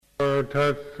ทั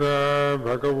สสะภ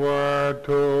ะคะวะโต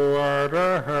อะร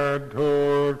ะหะโต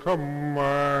สัมม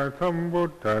าสัมพุ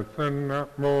ทธัสสะนะ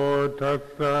โมทัส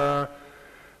สะ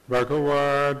ภะคะวะ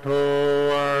โต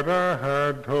อะระหะ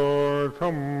โตสั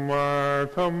มมา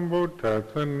สัมพุทธัส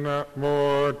สะนะโม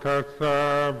ทัสสะ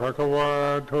ภะคะวะ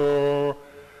โต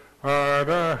อะ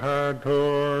ระหะโต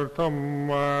สัมม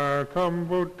าสัม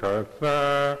พุทธัสสะ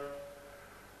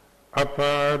อป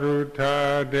ารุธา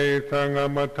เดสังอ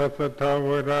มัทธสทาว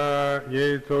ราเย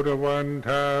สุรวันธ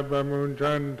าบมุญ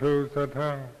จันทุส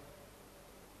ทัง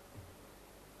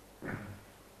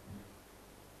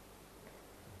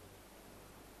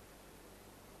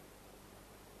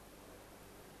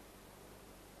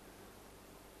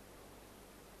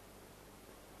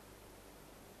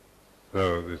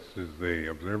So this is the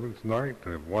observance night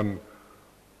of one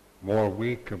more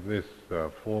week of this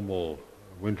formal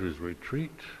winter's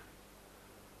retreat.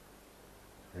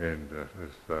 And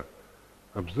let's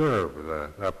observe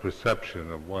that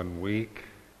perception of 1 week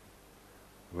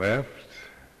left,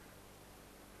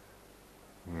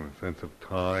 a sense of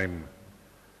time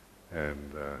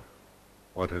and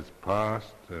what has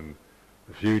passed, and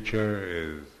the future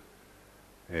is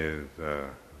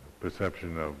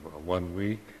perception of 1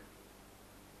 week,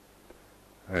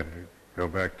 and go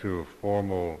back to a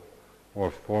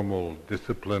more formal,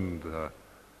 disciplined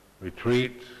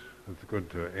retreat. It's good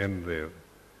to end the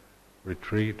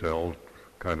retreat all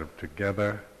kind of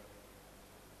together,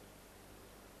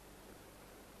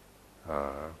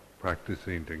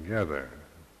 practicing together,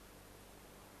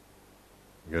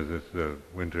 because this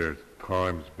winter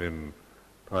time's been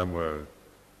a time where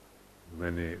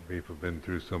many people have been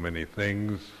through so many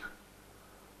things,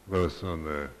 both on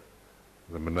the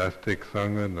monastic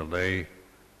sangha and the lay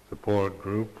support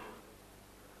group.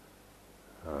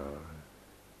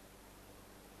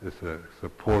 It's a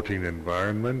supporting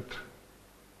environment.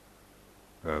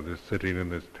 This sitting in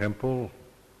this temple,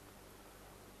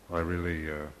 I really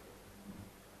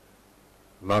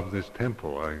love this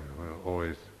temple. I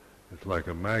always, it's like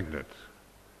a magnet.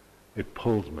 It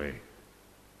pulls me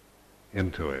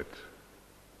into it.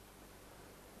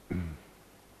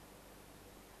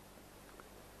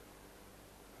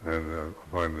 And I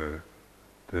find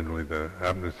generally the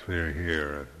atmosphere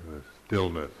here, the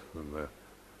stillness and the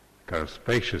kind of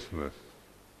spaciousness,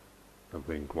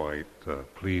 something quite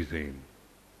pleasing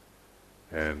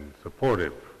and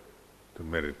supportive to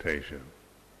meditation.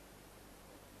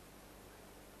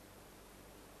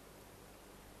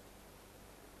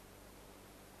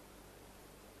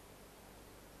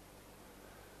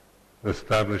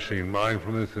 Establishing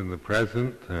mindfulness in the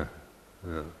present.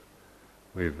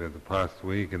 We've, in the past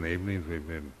week, in the evenings, we've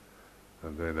been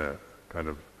doing a kind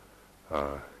of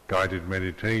guided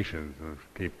meditations and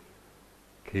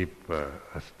keep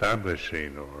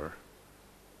establishing or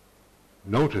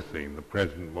noticing the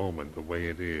present moment the way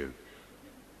it is,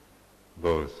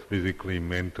 both physically,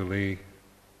 mentally,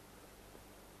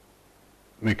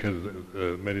 because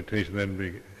meditation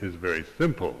then is very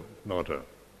simple. It's not a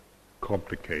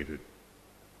complicated,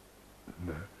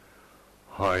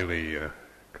 highly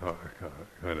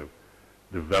kind of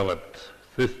developed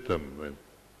system that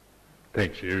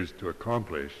takes years to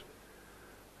accomplish,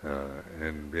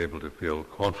 and be able to feel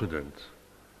confident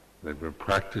that we're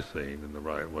practicing in the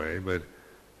right way. But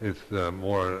it's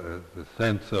more the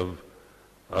sense of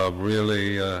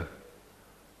really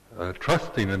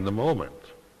trusting in the moment.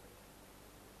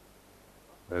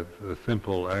 It's a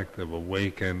simple act of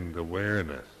awakened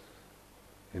awareness,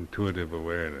 intuitive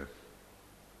awareness.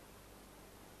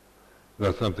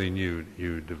 Not something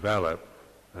you develop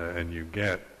and you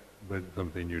get, but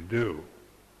something you do.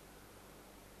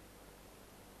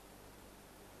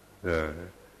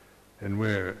 And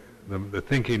where the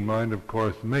thinking mind, of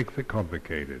course, makes it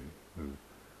complicated.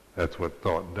 That's what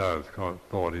thought does.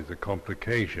 Thought is a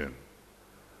complication.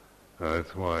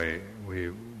 That's why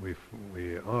we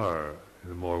are.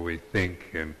 The more we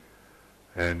think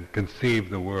and conceive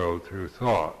the world through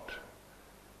thought,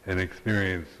 and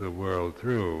experience the world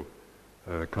through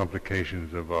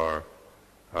complications of our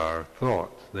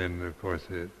thoughts, then of course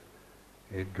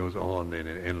it goes on in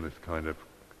an endless kind of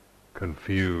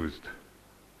confused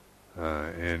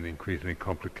and increasingly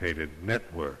complicated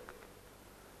network.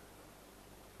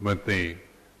 But the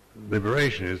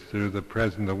liberation is through the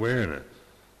present awareness.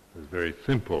 It's very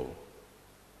simple,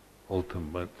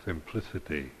 ultimate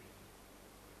simplicity.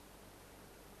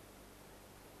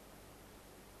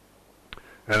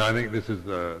 And I think this is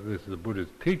the Buddha's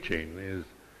teaching. Is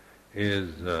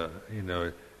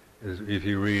if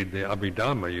you read the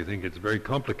Abhidhamma, you think it's very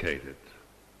complicated.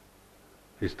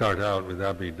 If you start out with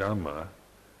Abhidhamma,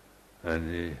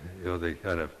 and they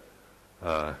kind of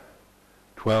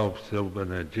 12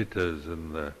 Silvanajitas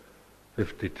and the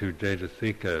 52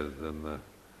 Jetasikas and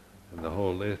the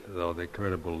whole list, all the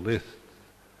incredible lists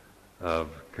of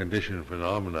conditioned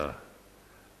phenomena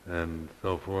and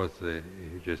so forth.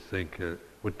 You just think it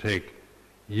would take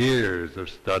years of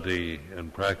study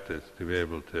and practice to be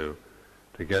able to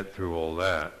get through all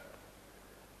that.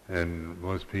 And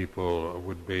most people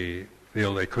would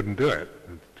feel they couldn't do it.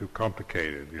 It's too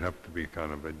complicated. You have to be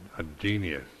kind of a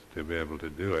genius to be able to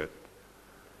do it.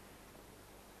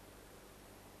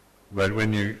 But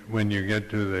when you get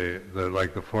to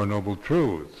the Four Noble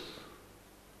Truths,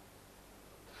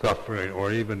 suffering,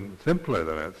 or even simpler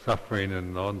than that, suffering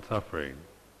and non-suffering,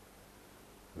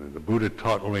 the Buddha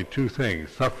taught only two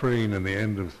things: suffering and the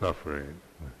end of suffering.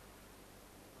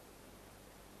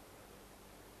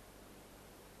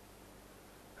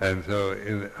 And so,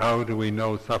 how do we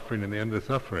know suffering and the end of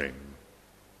suffering?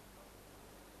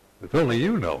 It's only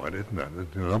you know it, isn't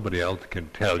it? Nobody else can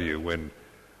tell you what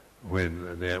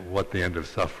the end of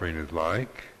suffering is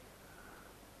like.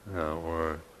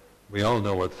 Or we all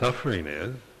know what suffering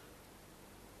is.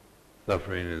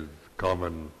 Suffering is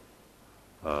common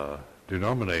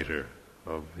denominator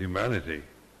of humanity.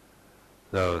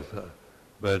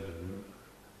 But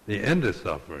the end of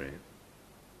suffering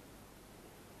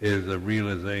is a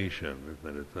realization,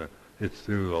 isn't it? It's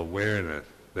through awareness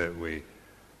that we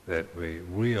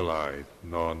realize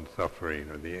non-suffering,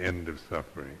 or the end of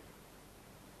suffering.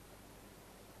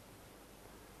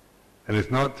 And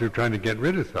it's not through trying to get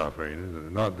rid of suffering, is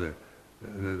it? Not the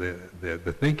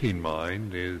thinking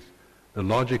mind is the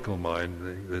logical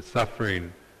mind. The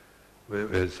suffering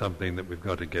is something that we've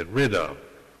got to get rid of.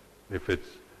 If it's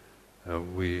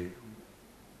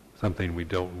something we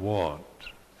don't want.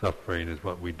 Suffering is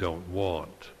what we don't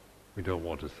want. We don't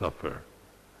want to suffer.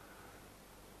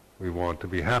 We want to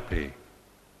be happy.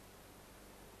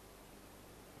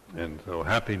 And so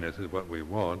happiness is what we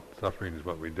want, suffering is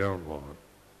what we don't want.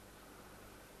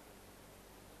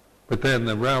 But then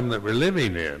the realm that we're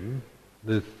living in,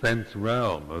 this sense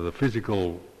realm of the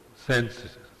physical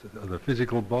senses, of the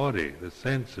physical body, the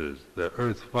senses, the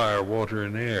earth, fire, water,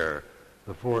 and air,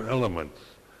 the four elements,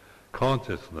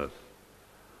 consciousness,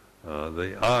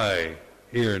 the eye,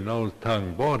 ear, nose,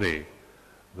 tongue, body,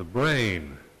 the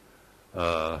brain,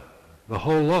 the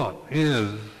whole lot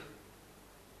is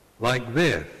like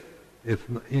this. It's,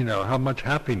 how much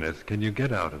happiness can you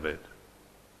get out of it?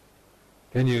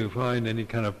 Can you find any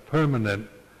kind of permanent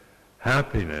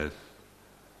happiness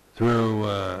through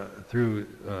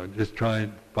just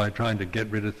trying to get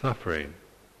rid of suffering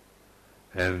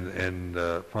and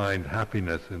find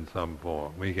happiness in some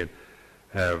form? We can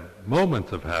have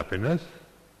moments of happiness,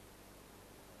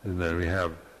 and then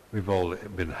we've all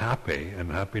been happy,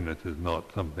 and happiness is not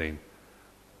something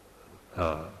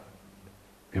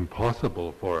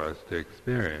impossible for us to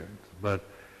experience, but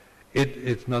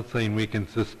it's not something we can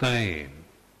sustain.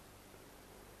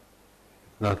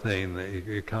 It's nothing that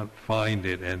you can't find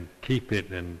it and keep it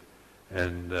and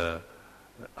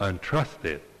untrust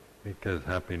it, because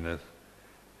happiness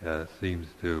seems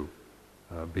to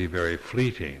be very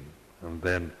fleeting. And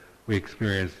then we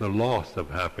experience the loss of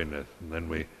happiness, and then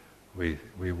we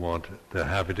want to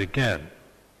have it again.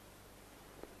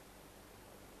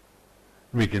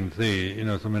 We can see,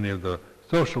 so many of the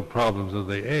social problems of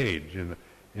the age in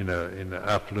the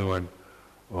affluent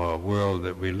world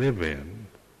that we live in.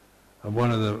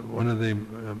 One of the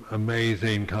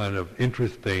amazing kind of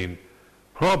interesting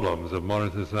problems of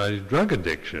modern society is drug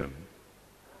addiction,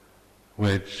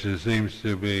 which seems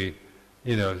to be,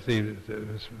 seems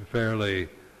fairly,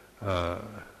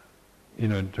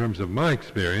 in terms of my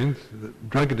experience,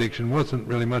 drug addiction wasn't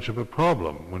really much of a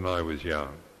problem when I was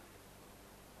young.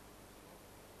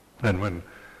 And when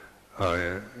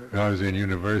I was in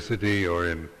university or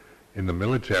in the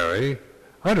military,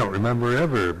 I don't remember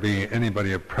ever being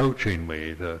anybody approaching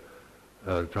me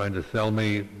trying to sell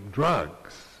me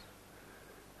drugs.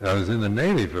 I was in the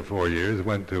Navy for 4 years,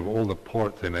 went to all the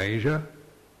ports in Asia,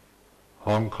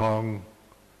 Hong Kong,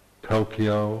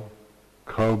 Tokyo,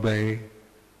 Kobe,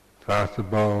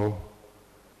 Sasebo,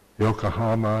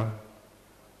 Yokohama,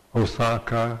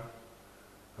 Osaka,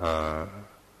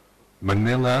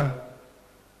 Manila,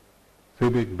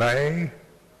 Subic Bay,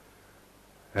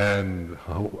 and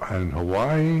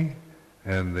Hawaii,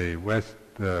 and the west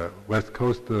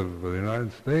coast of the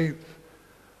United States.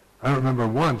 I don't remember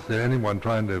once that anyone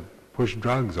trying to push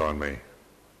drugs on me.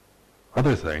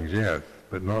 Other things, yes,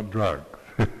 but not drugs.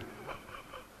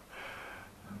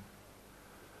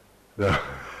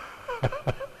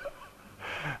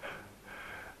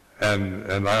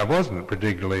 And I wasn't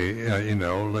particularly,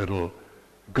 little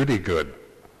goody-good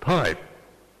type.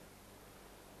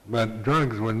 But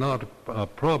drugs were not a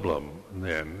problem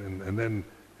then, and then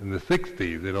in the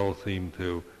 60s it all seemed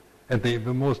to, at the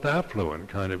most affluent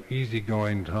kind of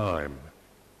easygoing time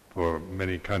for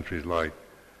many countries like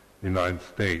the United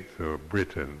States or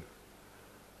Britain,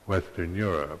 Western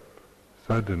Europe,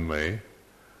 suddenly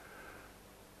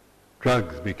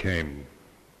drugs became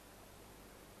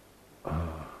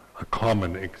a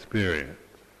common experience.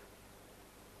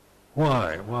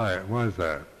 Why was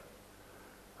that?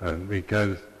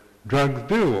 Because drugs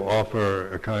do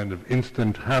offer a kind of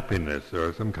instant happiness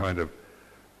or some kind of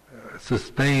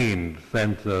sustained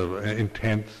sense of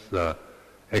intense,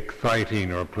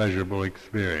 exciting or pleasurable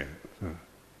experience.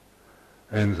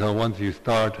 And so once you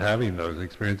start having those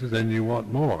experiences, then you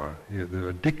want more. The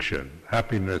addiction,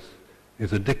 happiness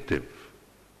is addictive.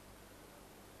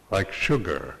 Like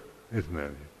sugar, isn't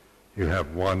it? You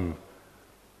have one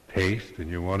taste and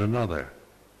you want another.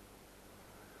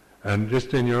 And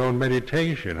just in your own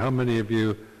meditation, how many of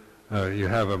you, you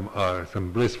have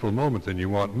some blissful moments and you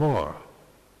want more?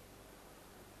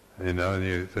 You know,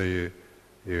 and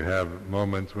you have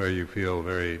moments where you feel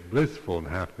very blissful and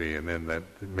happy, and then that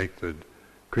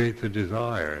creates a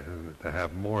desire to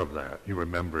have more of that. You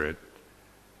remember it,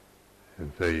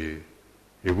 and so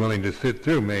you're willing to sit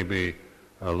through maybe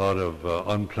a lot of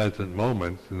unpleasant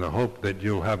moments in the hope that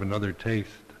you'll have another taste,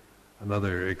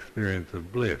 another experience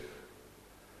of bliss,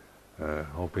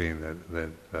 hoping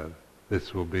that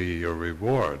this will be your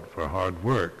reward for hard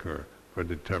work or for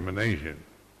determination.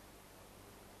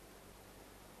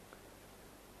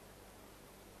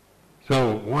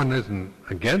 So one isn't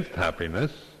against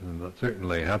happiness, and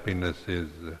certainly happiness is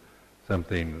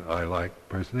something I like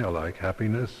personally. I like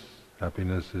happiness.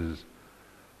 Happiness is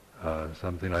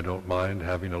something I don't mind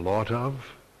having a lot of.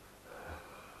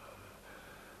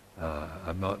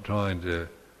 I'm not trying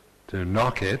to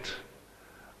knock it,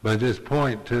 but just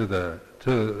point to that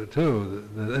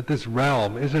this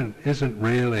realm isn't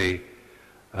really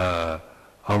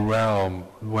a realm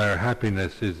where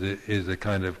happiness is a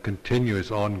kind of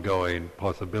continuous, ongoing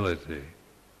possibility,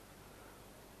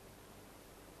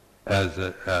 as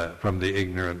from the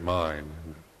ignorant mind.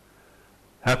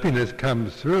 Happiness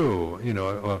comes through,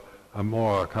 a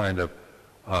more kind of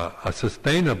a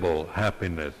sustainable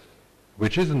happiness,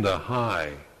 which isn't a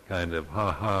high kind of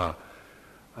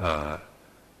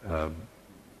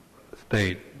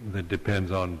state that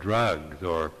depends on drugs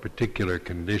or particular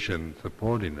conditions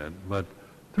supporting it, but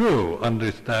through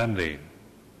understanding,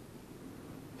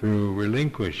 through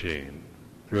relinquishing,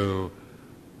 through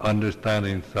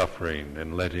understanding suffering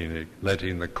and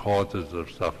letting the causes of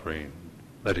suffering,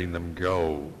 letting them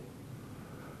go,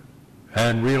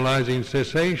 and realizing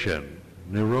cessation,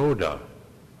 nirodha,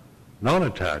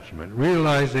 non-attachment,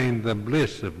 realizing the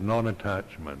bliss of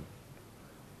non-attachment,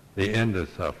 the end of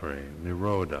suffering,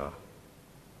 nirodha.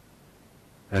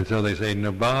 And so they say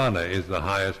nibbana is the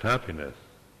highest happiness.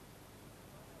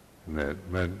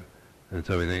 And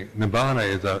so we think nibbana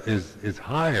is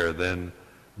higher than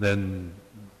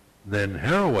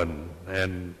heroin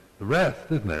and the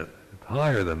rest, isn't it? It's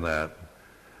higher than that.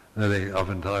 And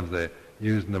oftentimes they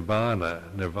use nirvana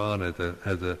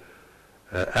as a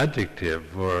adjective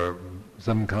for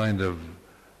some kind of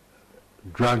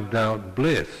drugged out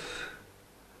bliss,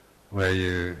 where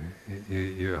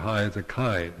you're high as a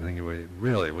kite, and you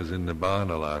really was in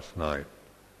nibbana last night.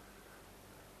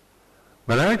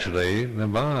 But actually,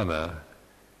 nibbana,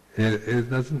 it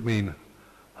doesn't mean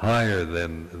higher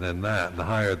than that,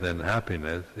 higher than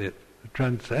happiness. It's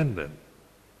transcendent.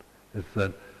 It's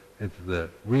the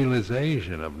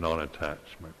realization of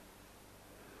non-attachment.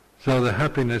 So the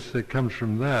happiness that comes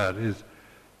from that is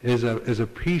a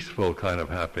peaceful kind of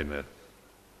happiness.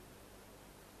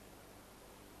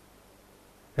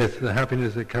 It's the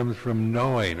happiness that comes from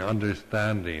knowing,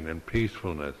 understanding, and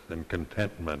peacefulness and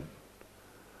contentment.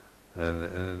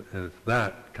 And it's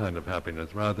that kind of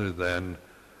happiness rather than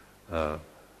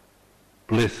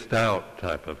blissed out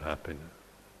type of happiness.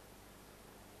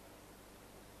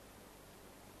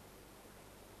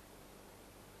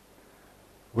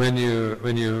 When you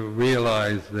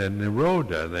realize the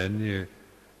nirodha,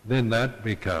 then that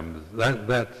becomes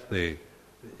that's the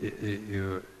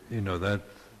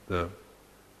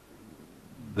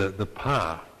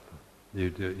path. You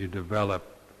develop.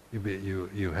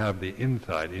 You have the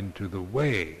insight into the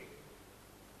way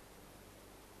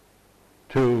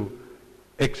to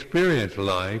experience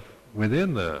life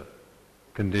within the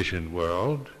conditioned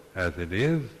world as it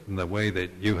is, and the way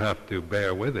that you have to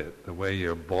bear with it, the way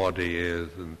your body is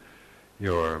and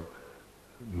your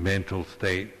mental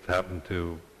states happen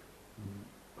to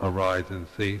arise and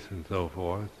cease and so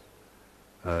forth.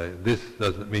 This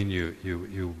doesn't mean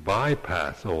you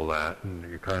bypass all that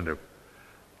and you kind of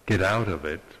get out of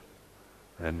it,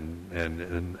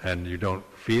 and you don't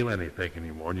feel anything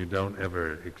anymore, and you don't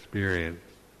ever experience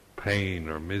pain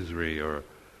or misery or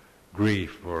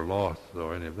grief or loss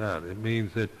or any of that. It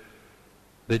means that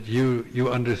you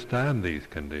understand these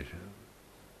conditions.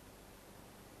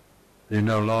 You're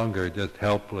no longer just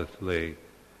helplessly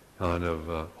kind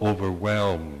of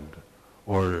overwhelmed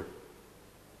or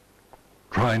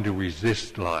trying to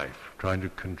resist life, trying to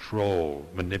control,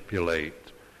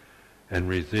 manipulate, and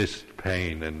resist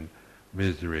pain and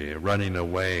misery, running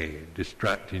away,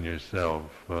 distracting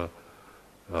yourself,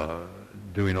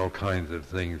 doing all kinds of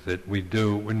things that we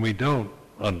do when we don't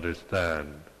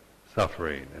understand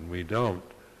suffering and we don't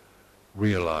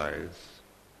realize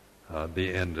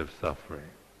the end of suffering.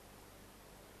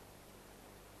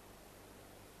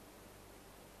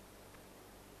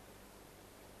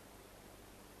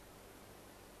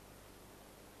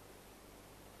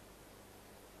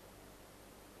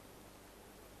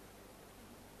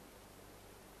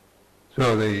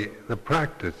 So the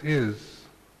practice is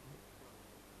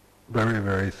very,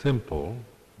 very simple.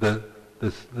 The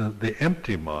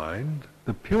empty mind,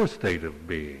 the pure state of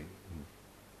being,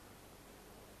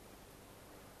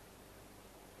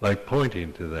 like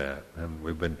pointing to that, and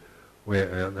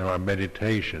in our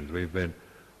meditations, we've been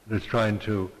just trying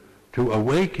to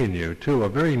awaken you to a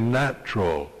very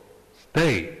natural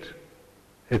state.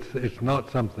 It's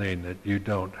not something that you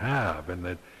don't have, and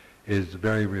that is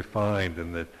very refined,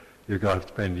 and that you've got to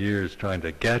spend years trying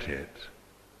to get it,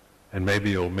 and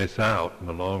maybe you'll miss out in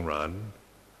the long run,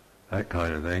 that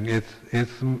kind of thing. It's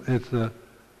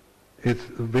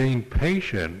being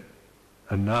patient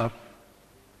enough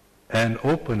and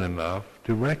open enough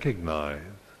to recognize.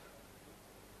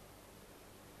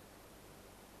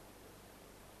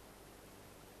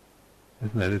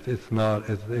 Isn't it? It's not.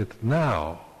 It's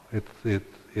now. It's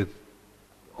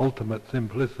ultimate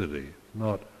simplicity. It's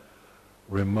not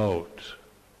remote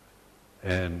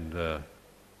and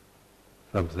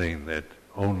something that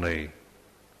only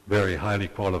very highly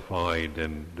qualified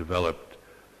and developed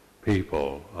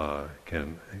people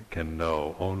can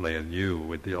know. Only, and you,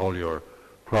 with all your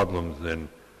problems and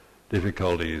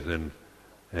difficulties and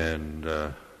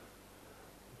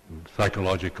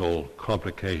psychological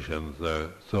complications,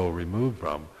 so removed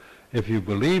from. If you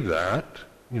believe that,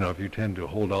 if you tend to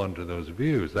hold on to those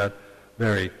views, that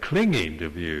very clinging to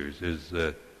views is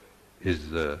the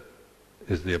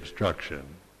obstruction.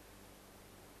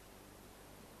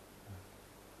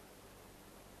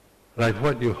 Like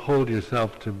what you hold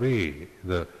yourself to be,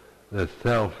 the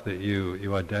self that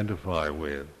you identify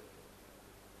with,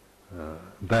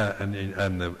 that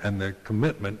and the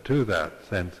commitment to that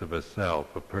sense of a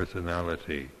self, a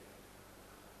personality,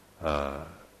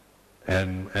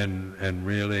 and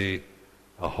really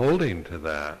holding to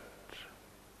that.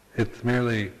 It's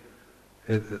merely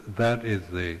that is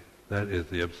the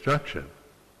obstruction.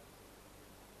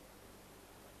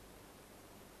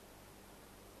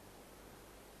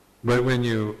 But when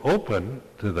you open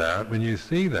to that, when you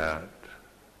see that,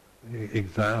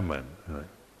 examine,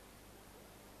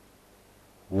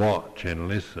 watch and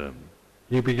listen,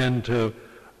 you begin to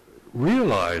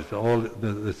realize all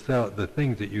the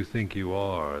things that you think you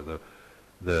are,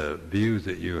 the views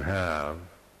that you have.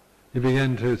 You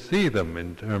begin to see them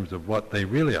in terms of what they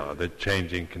really are, the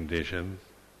changing conditions.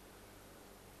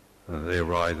 They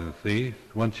arise and cease.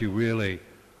 Once you really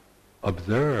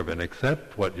observe and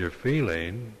accept what you're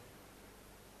feeling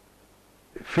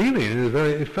is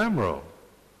very ephemeral.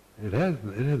 It has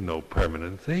no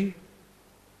permanency.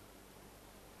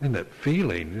 And that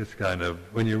feeling is kind of,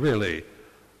 when you're really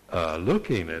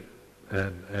looking at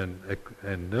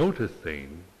and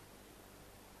noticing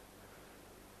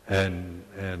and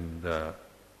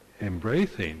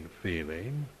embracing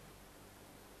feeling,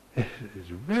 it is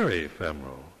very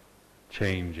ephemeral,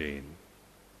 changing.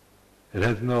 It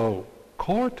has no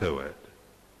core to it.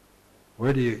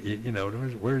 Where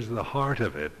do where's the heart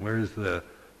of it? Where's the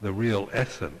real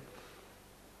essence?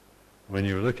 When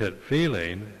you look at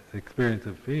feeling, the experience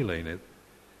of feeling,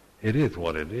 it is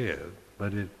what it is,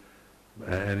 but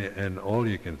and all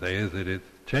you can say is that it's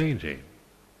changing.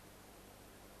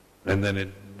 And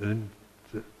then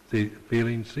the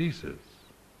feeling ceases.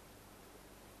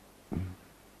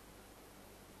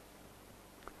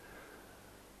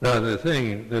 Now the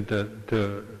thing that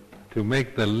to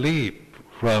make the leap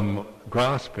from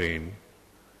grasping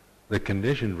the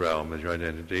conditioned realm as your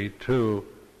identity to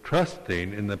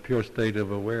trusting in the pure state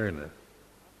of awareness,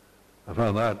 I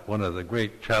found that one of the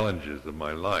great challenges of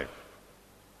my life.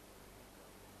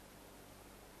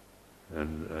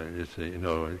 And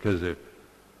because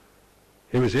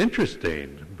it was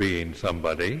interesting being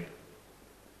somebody.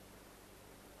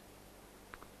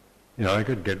 You know, I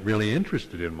could get really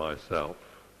interested in myself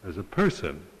as a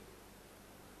person.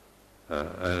 You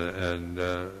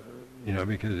know,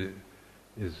 because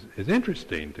it's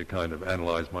interesting to kind of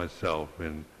analyze myself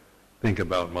and think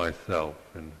about myself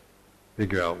and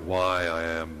figure out why I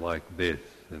am like this,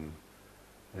 and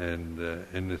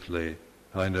endlessly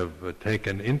kind of take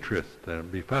an interest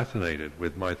and be fascinated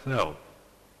with myself.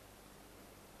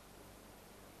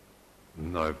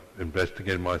 And I've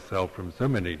investigated myself in so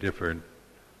many different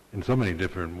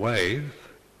ways,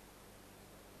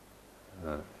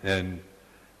 and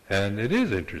it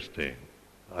is interesting.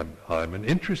 I'm an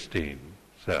interesting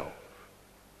self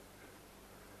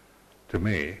to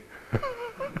me.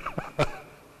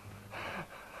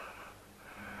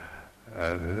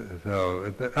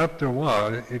 So after a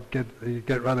while, you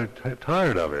get rather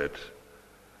tired of it,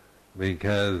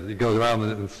 because it goes around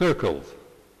in circles,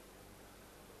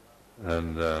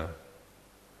 and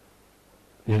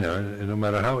you know, no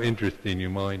matter how interesting you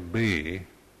might be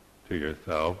to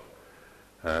yourself,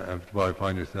 after a while you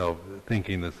find yourself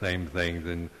thinking the same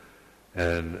things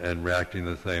and reacting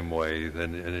the same ways,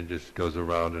 and it just goes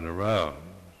around and around.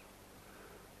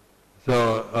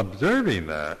 So observing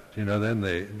that, you know, then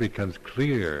it becomes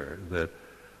clear that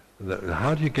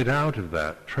how do you get out of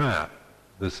that trap,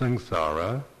 the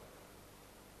samsara,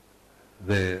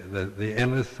 the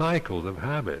endless cycles of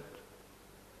habit,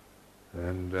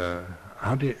 and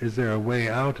is there a way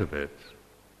out of it?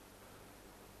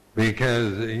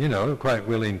 Because, you know, quite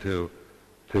willing to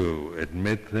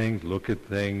admit things, look at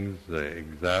things,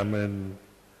 examine,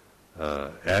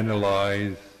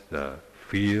 analyze,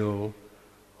 feel,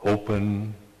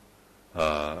 open,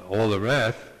 all the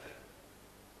rest.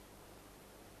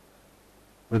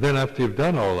 But then after you've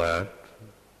done all that,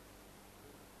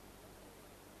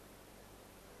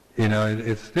 you know,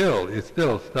 it's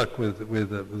still stuck with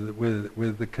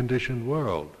the conditioned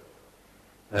world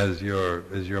as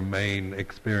your main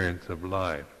experience of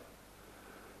life.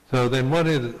 So then what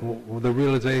is the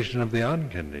realization of the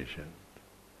unconditioned?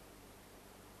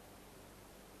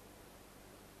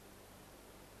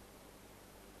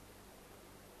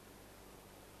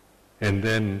 And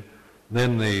then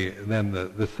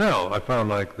the self, I found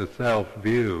like the self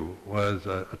view was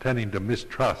tending to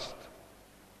mistrust,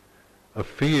 a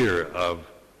fear of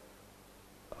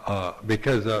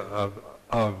because of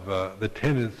the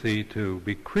tendency to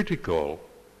be critical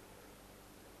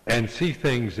and see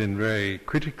things in very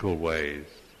critical ways,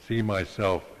 see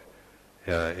myself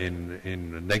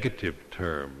in negative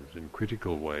terms, in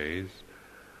critical ways.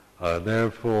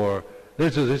 Therefore,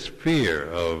 there's this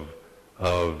fear of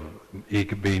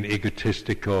being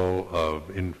egotistical,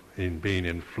 of in being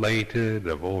inflated,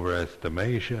 of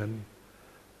overestimation.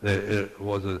 It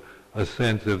was a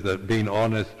sense of that being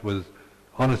honest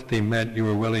honesty meant you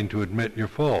were willing to admit your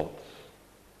faults.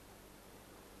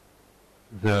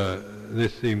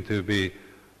 This seemed to be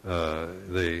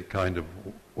the kind of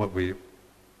what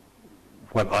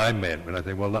I meant when I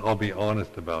say, well, I'll be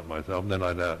honest about myself, then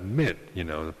I'd admit, you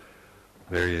know,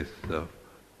 various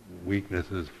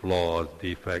weaknesses, flaws,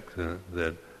 defects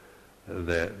that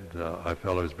I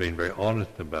felt I was being very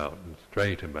honest about and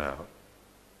straight about.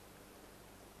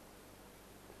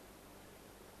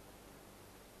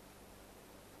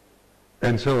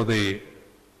 And so the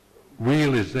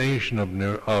realization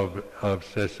of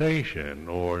cessation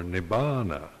or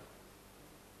nibbana,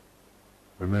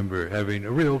 remember having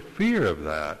a real fear of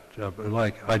that,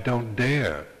 like I don't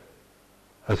dare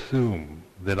assume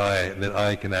that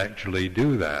I can actually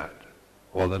do that,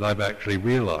 or that I've actually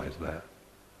realized that.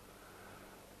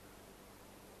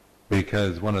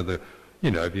 Because one of the,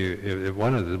 you know, if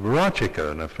one of the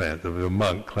Virachika, in offense, if a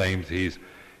monk claims he's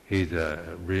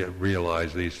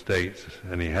realized these states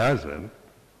and he hasn't,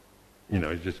 you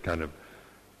know, he's just kind of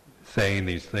saying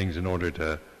these things in order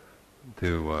to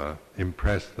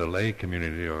impress the lay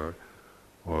community or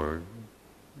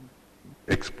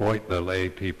exploit the lay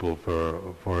people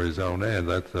for his own end.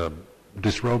 That's a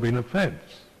disrobing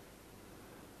offense.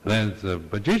 Then it's a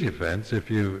bhajit offense if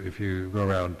you go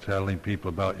around telling people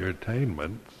about your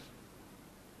attainments.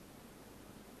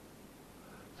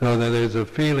 So that there's a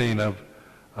feeling of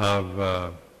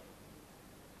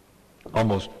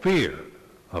almost fear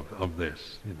of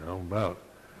this, you know, about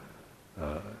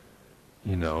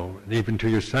you know, even to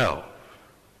yourself,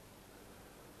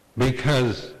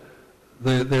 because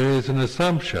there is an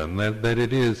assumption that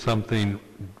it is something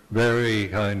very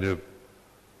kind of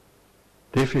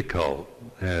difficult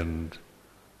and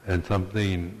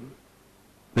something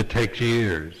that takes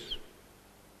years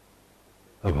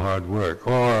of hard work,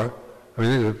 or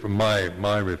mean, this is from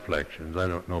my reflections. I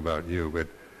don't know about you, but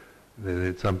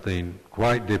it's something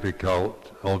quite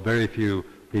difficult, or very few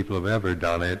people have ever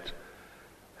done it,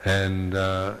 and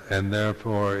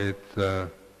therefore it's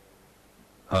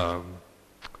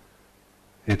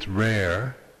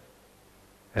rare,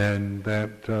 and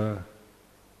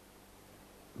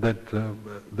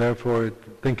therefore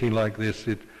thinking like this,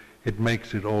 it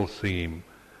makes it all seem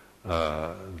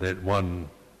that one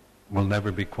will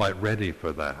never be quite ready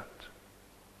for that.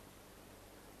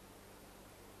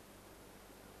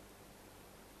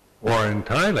 Or in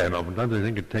Thailand, oftentimes I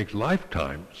think it takes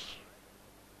lifetimes.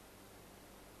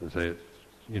 They say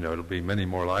it'll be many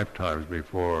more lifetimes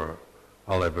before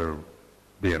I'll ever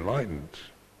be enlightened.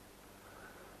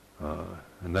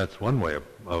 And that's one way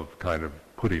of kind of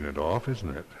putting it off,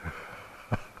 isn't it?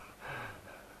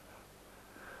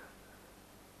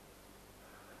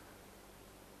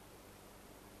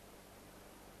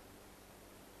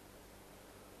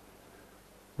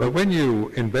 But when you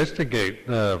investigate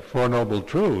Four Noble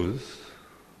Truths,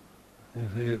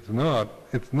 you see,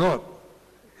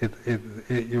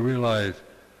 you realize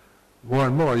more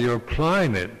and more you're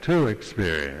applying it to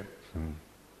experience and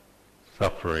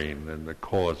suffering and the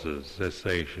causes,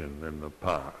 cessation and the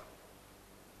path.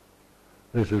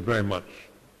 This is very much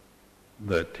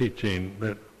the teaching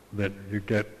that you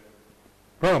get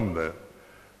from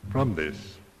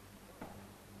this,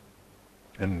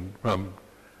 and from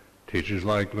teachers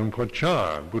like Luang Por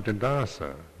Chah,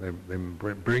 Buddhadasa. They're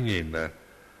bringing the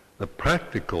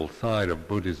practical side of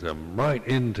Buddhism right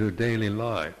into daily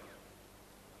life,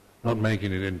 not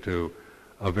making it into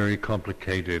a very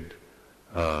complicated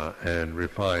and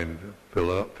refined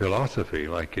philosophy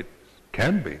like it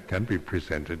can be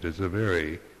presented as a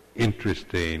very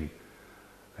interesting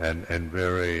and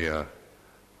very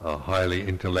highly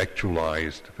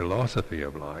intellectualized philosophy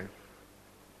of life.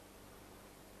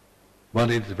 But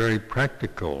it's very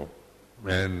practical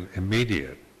and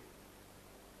immediate.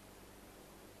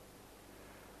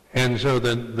 And so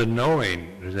the knowing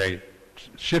is a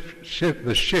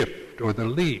shift or the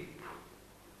leap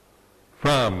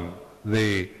from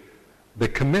the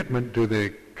commitment to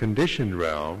the conditioned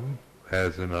realm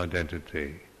as an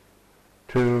identity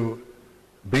to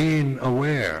being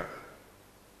aware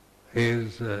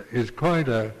is quite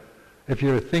a. If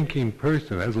you're a thinking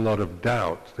person that has a lot of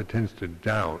doubts, that tends to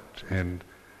doubt and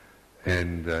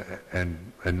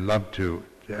love to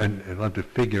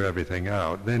figure everything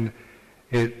out, then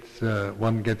it's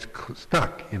one gets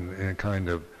stuck in a kind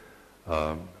of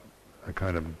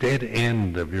dead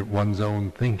end of one's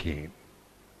own thinking,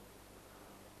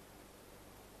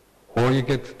 or you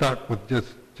get stuck with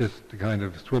just kind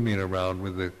of swimming around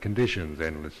with the conditions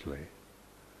endlessly,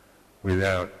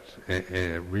 without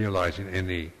realizing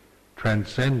any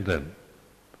transcendent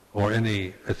or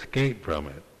any escape from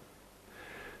it.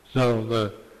 So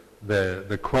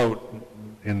the quote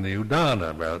in the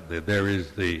Udana about there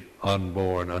is the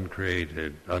unborn,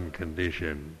 uncreated,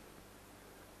 unconditioned,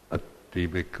 atti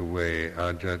bhikkhave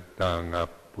ajatang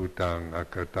aputang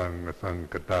akatang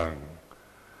asankatang.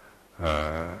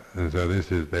 And so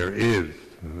there is,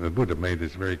 the Buddha made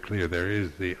this very clear, there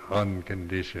is the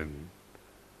unconditioned,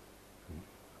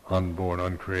 unborn,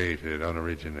 uncreated,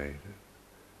 unoriginated.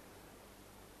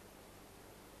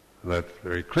 That's a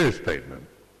very clear statement.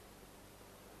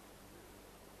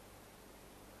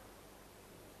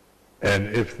 And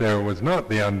if there was not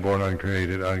the unborn,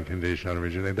 uncreated, unconditioned,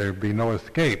 unoriginated, there would be no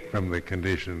escape from the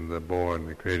conditioned, the born,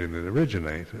 the created, and the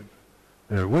originated.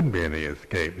 There wouldn't be any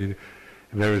escape. If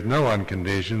there was no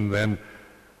unconditioned, then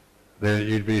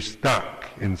you'd be stuck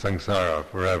in samsara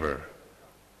forever,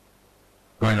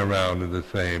 going around in the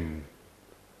same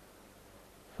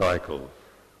cycles.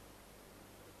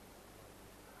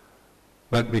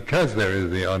 But because there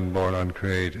is the unborn,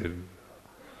 uncreated,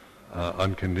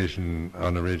 unconditioned,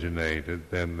 unoriginated,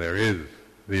 then there is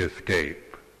the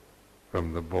escape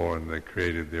from the born, the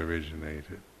created, the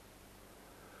originated,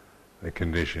 the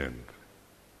conditioned.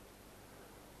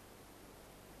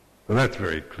 So that's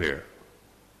very clear.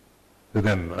 So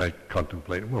then I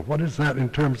contemplate, well, what is that in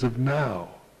terms of now?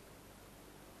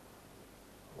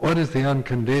 What is the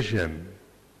unconditioned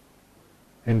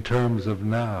in terms of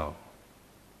now?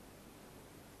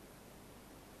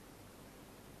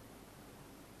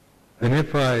 And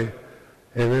if I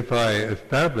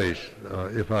establish,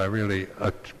 if I really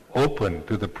open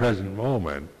to the present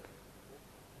moment,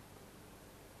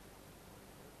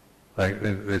 like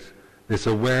this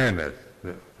awareness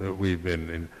that we've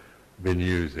been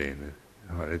using,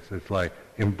 it's like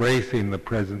embracing the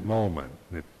present moment.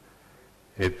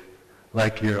 It's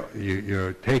like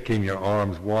you're taking your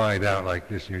arms wide out like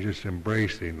this, and you're just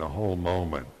embracing the whole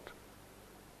moment.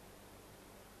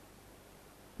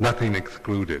 nothing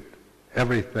excluded.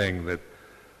 Everything that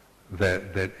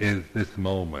is this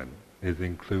moment is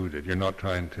included. You're not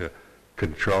trying to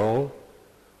control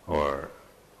or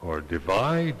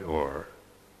divide or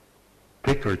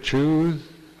pick or choose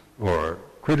or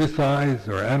criticize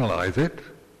or analyze it.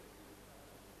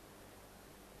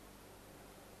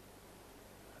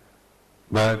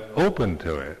 But open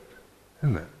to it,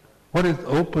 isn't it? What is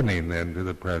opening then to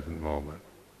the present moment?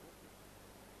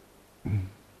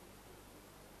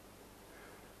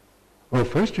 Well,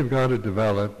 first you've got to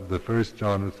develop the first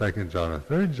jhana, the second jhana,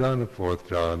 third jhana, fourth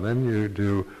jhana, then you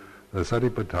do the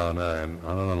satipatthana and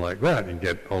on like that, and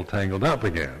get all tangled up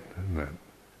again, isn't it?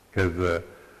 Because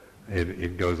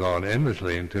it goes on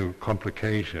endlessly into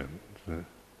complications.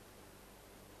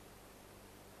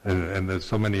 And there's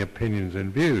so many opinions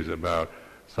and views about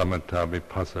samatha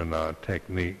vipassana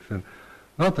techniques, and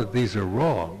not that these are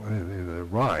wrong, they're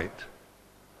right,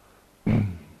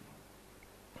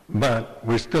 but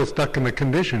we're still stuck in the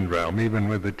conditioned realm, even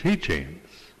with the teachings.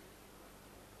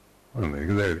 Well,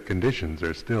 the conditions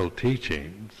are still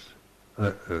teachings.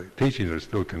 Teachings are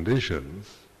still conditions.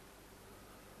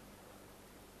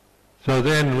 So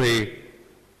then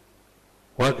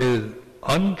what is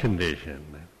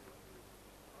unconditioned?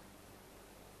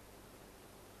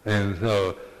 And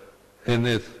so, in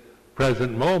this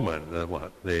present moment,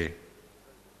 the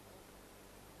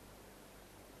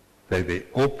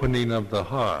opening of the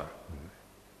heart,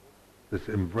 this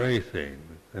embracing,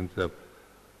 the sense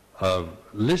of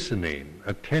listening,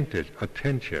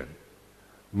 attention,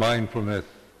 mindfulness,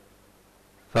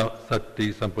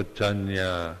 sati,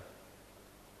 sampajanya,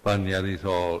 panya, these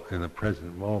all in the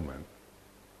present moment.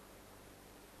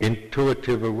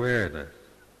 Intuitive awareness,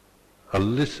 a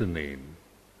listening,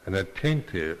 an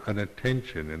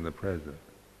attention in the present.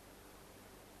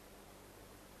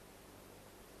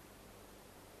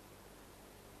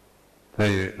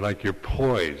 Like you're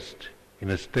poised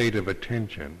in a state of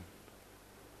attention,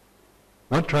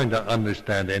 not trying to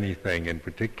understand anything in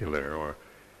particular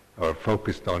or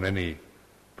focused on any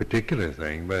particular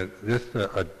thing, but just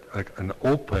an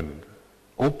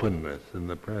openness in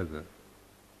the present.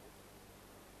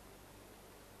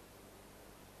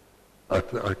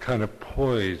 A kind of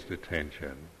poised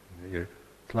attention. It's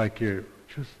like you're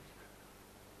just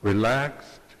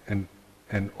relaxed and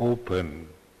open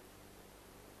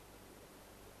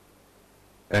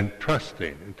and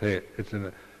trusting. It's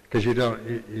because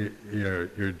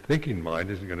your thinking mind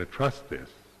isn't going to trust this.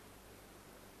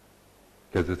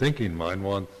 Because the thinking mind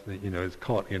wants, is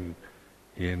caught in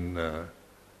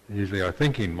usually our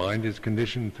thinking mind is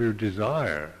conditioned through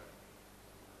desire.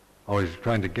 Always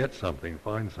trying to get something,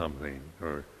 find something,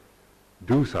 or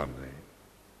do something.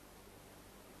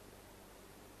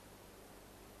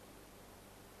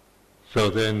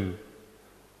 So then,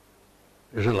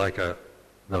 is it like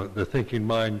the thinking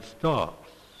mind stops?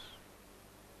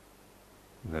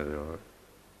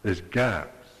 There's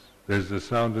gaps. There's the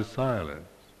sound of silence.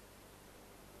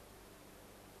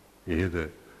 You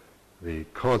hear the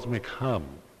cosmic hum,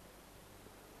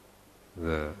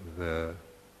 the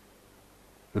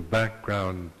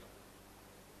background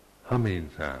humming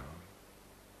sound.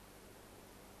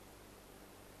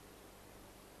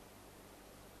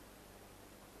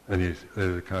 And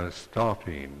there's a kind of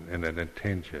stopping and an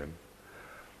attention.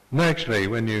 And actually,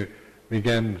 when you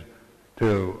begin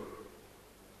to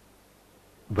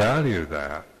value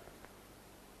that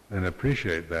and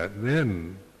appreciate that,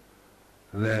 then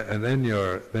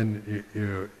you're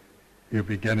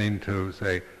beginning to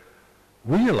say,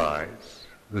 realize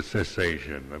the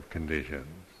cessation of conditions.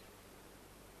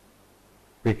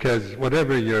 Because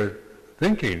whatever you're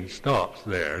thinking stops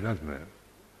there, doesn't it?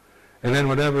 And then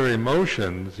whatever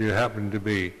emotions you happen to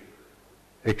be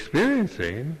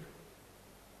experiencing,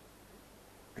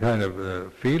 kind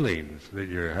of feelings that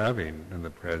you're having in the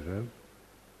present,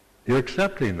 you're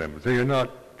accepting them. So you're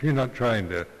not trying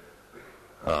to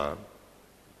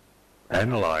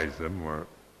analyze them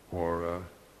or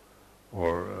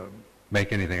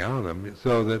make anything out of them,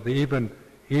 so that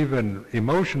even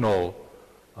emotional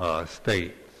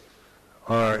states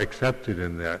are accepted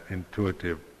in that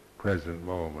intuitive present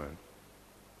moment.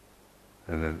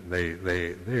 And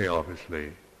then they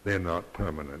obviously, they're not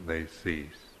permanent, they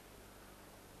cease.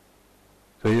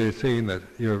 So you're seeing that,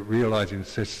 you're realizing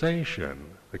cessation,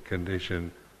 the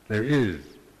condition, there is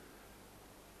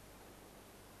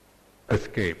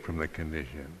escape from the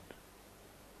conditioned.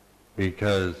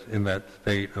 Because in that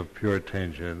state of pure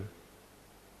attention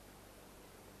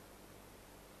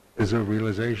is a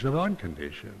realization of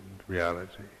unconditioned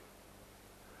reality.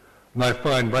 And I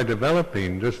find by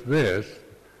developing just this,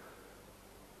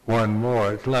 one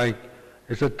more, it's like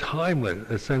it's a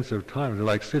sense of time. It's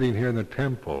like sitting here in the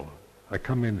temple. I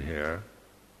come in here,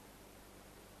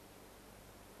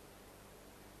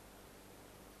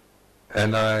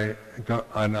 and I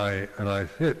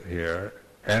sit here,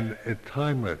 and it's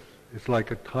timeless. It's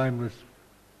like a timeless.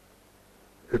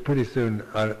 Pretty soon,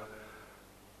 I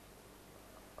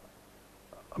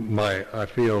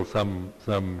feel some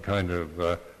kind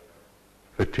of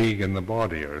fatigue in the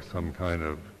body, or some kind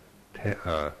of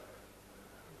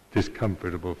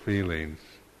uncomfortable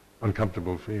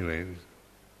feelings,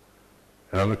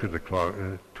 and I look at the clock,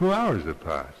 2 hours have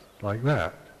passed, like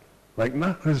that.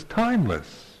 It's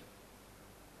timeless.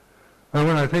 And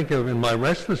when I think of, in my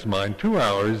restless mind, 2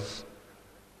 hours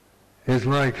is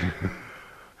like,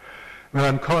 when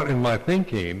I'm caught in my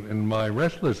thinking, in my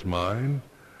restless mind,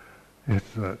 it's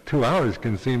 2 hours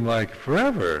can seem like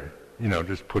forever.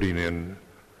 Just putting in,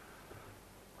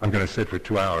 I'm going to sit for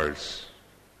 2 hours.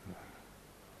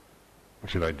 What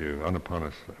should I do?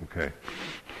 Anapanasati. Okay.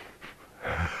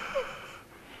 I'm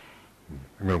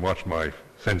going to watch my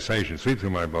sensations sweep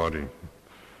through my body.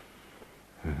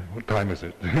 What time is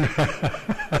it?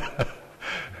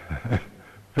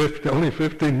 Only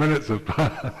 15 minutes have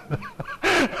passed.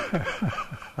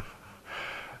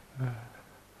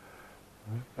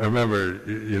 I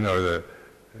remember,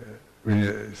 when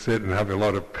you sit and have a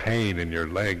lot of pain in your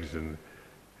legs, and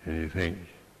you think,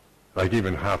 like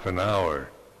even half an hour,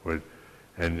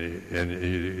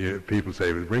 people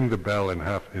say, ring the bell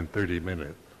in 30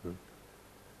 minutes.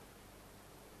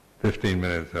 15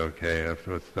 minutes, okay,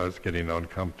 after it starts getting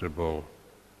uncomfortable,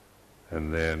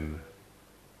 and then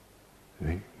you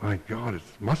think, my God, it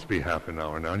must be half an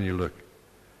hour now, and you look,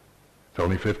 it's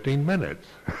only 15 minutes.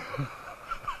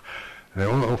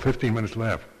 And 15 minutes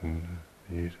left. And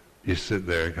you sit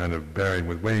there kind of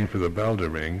waiting for the bell to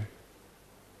ring.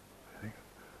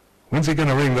 When's he going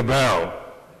to ring the bell?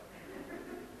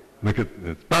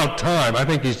 It's about time. I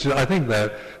think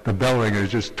that the bell ringer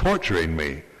is just torturing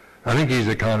me. I think he's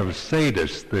a kind of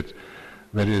sadist that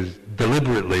is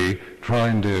deliberately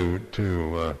trying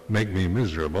to make me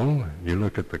miserable. You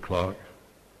look at the clock.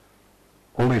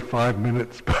 Only 5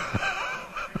 minutes.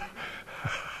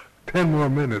 10 more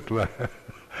minutes left.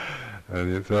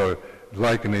 And so it's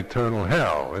like an eternal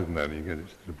hell, isn't it?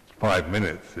 5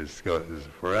 minutes is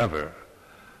forever.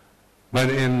 But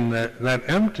in that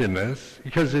emptiness,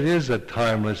 because it is a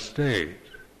timeless state,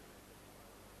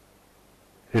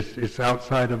 it's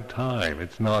outside of time.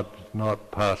 It's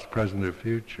not past, present, or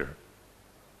future.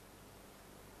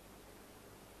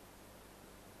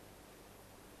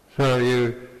 So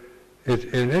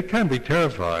it can be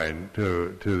terrifying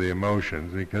to the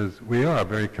emotions, because we are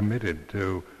very committed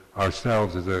to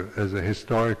ourselves as a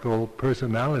historical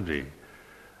personality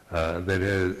that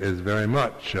is very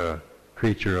much a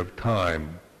creature of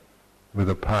time, with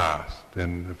a past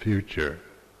and a future,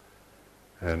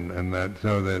 and that,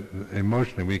 so that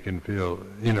emotionally we can feel,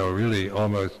 really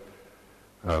almost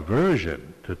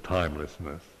aversion to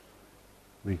timelessness,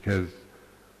 because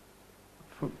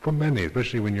for many,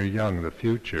 especially when you're young, the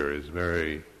future is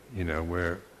very,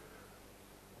 where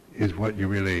is what you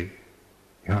really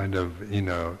kind of,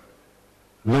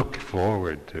 look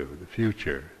forward to, the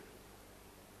future.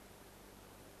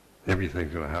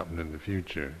 Everything's going to happen in the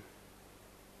future.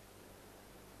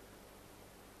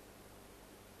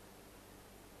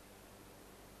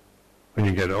 When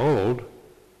you get old,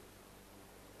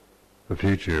 the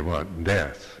future, what?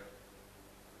 Death.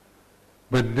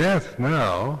 But death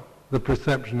now, the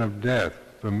perception of death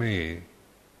for me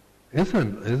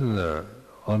isn't an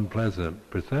unpleasant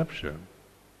perception.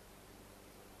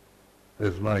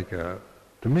 It's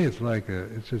to me it's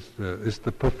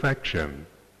the perfection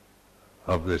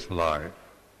of this life.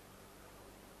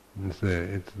 It's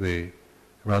the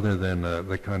rather than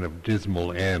the kind of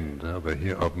dismal end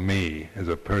of me as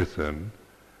a person.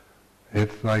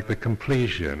 It's like the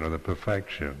completion or the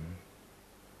perfection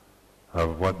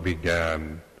of what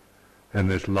began. And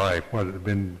this life, what had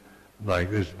been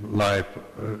like this life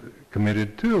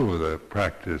committed to the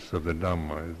practice of the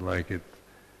Dhamma, is like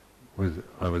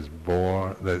I was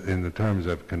born, in the terms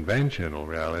of conventional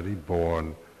reality,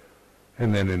 born,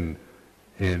 and then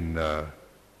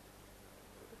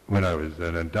when I was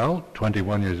an adult,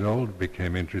 21 years old,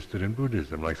 became interested in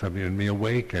Buddhism, like something in me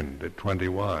awakened at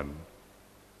 21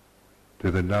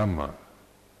 to the Dhamma.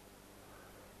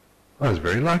 I was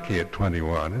very lucky at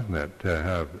 21, isn't it,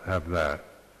 to have that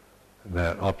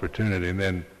opportunity,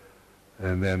 and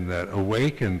then that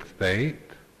awakened state,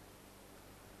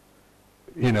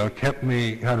 kept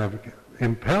me, kind of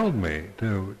impelled me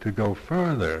to go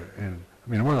further. And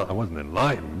I wasn't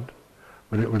enlightened,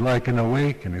 but it was like an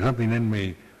awakening. Something in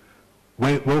me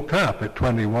woke up at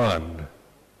 21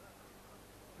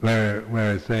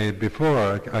 where say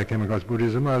before I came across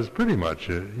Buddhism, I was pretty much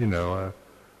a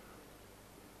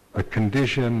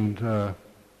conditioned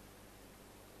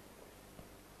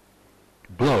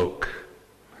bloke,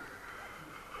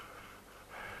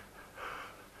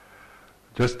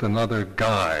 just another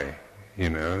guy,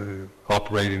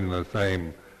 operating in the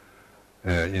same,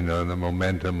 the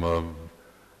momentum of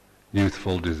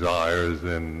youthful desires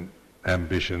and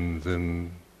ambitions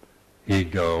and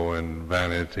ego and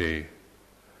vanity.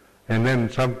 And then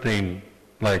something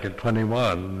like at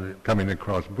 21, coming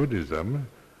across Buddhism,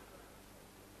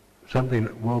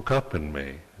 something woke up in me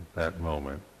at that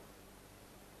moment.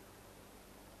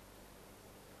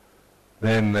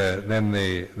 Then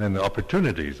the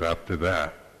opportunities after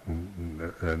that,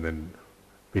 and then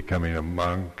becoming a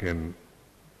monk and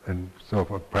so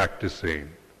forth, practicing,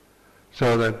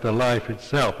 so that the life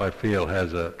itself, I feel,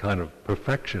 has a kind of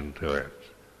perfection to it.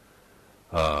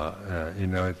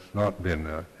 It's not been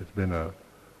it's been a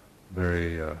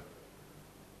very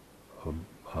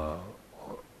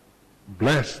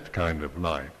blessed kind of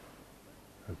life.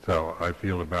 And so I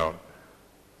feel about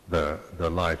the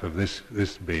life of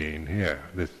this being here,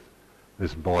 this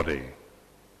body,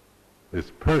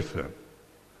 this person.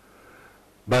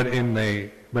 But in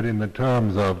the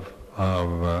terms of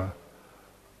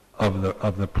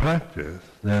the practice,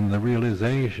 then the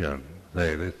realization,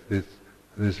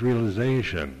 this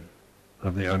realization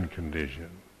of the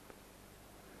unconditioned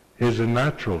is a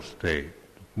natural state,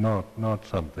 not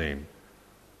something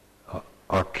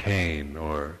arcane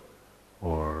or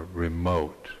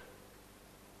remote,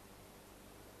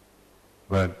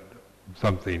 but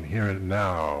something here and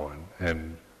now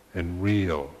and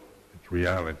real. It's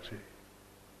reality.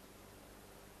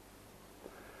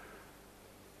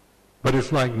 But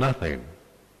it's like nothing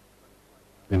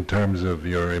in terms of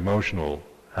your emotional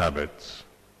habits.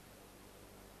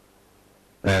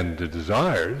 And the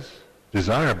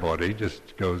desire body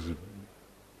just goes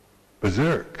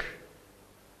berserk.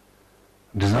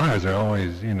 Desires are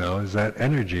always, is that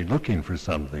energy looking for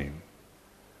something.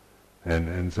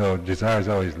 And so desires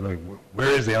always look,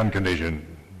 where is the unconditioned?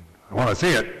 I want to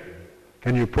see it.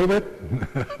 Can you prove it?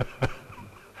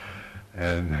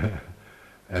 and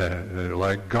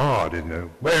like God,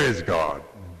 where is God?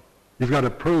 You've got to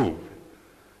prove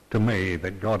to me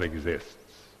that God exists.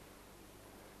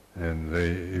 And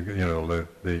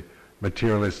the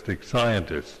materialistic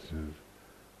scientist,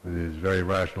 with his very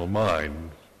rational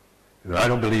mind, I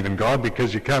don't believe in God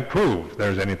because you can't prove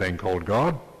there's anything called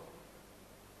God.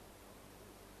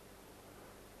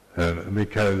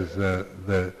 Because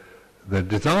the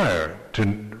desire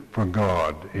for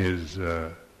God is,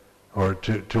 or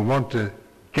to want to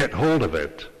get hold of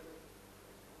it,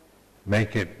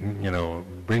 make it,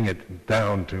 bring it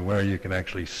down to where you can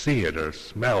actually see it or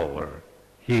smell or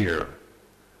hear.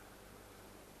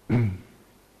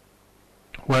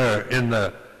 Where in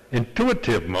the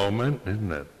intuitive moment,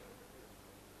 isn't it?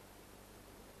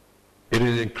 It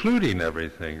is including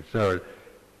everything. So,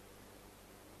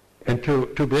 and to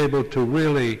be able to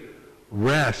really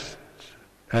rest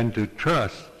and to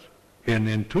trust in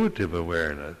intuitive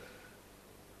awareness,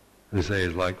 they say,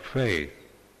 is like faith,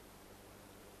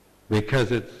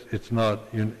 because it's not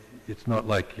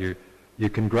like you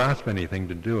can grasp anything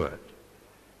to do it,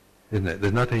 isn't it?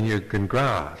 There's nothing you can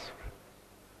grasp.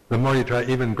 The more you try,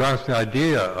 even grasp the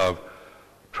idea of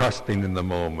trusting in the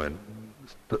moment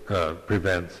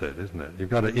prevents it, isn't it? You've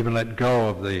got to even let go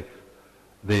of the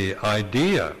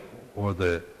idea or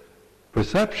the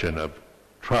perception of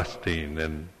trusting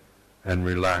and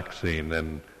relaxing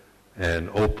and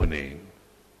opening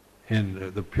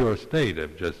in the pure state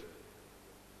of just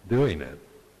doing it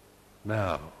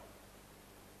now.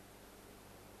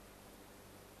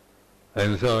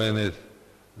 And so in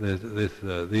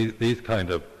these kind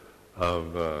of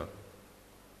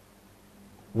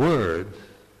words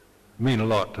mean a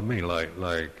lot to me,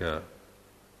 like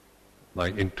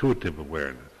intuitive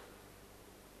awareness,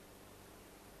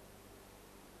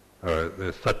 or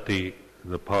the sati,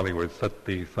 the Pali word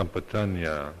sati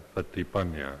sampajanya,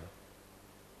 satipanya,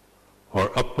 or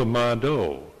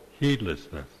appamado,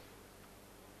 heedlessness.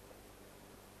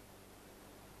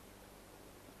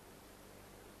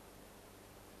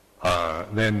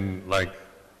 Then like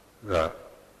the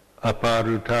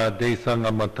aparuta desang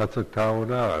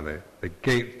amatasatavada, the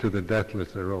gates to the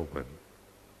deathless are open.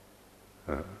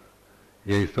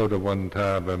 Ye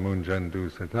sodavanta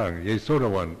bamunjandu satang. Ye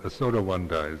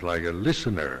sodavanta is like a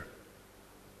listener.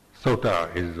 Sota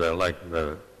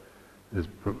is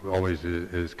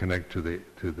always connected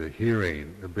to the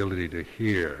hearing, ability to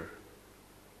hear.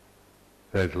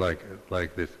 That's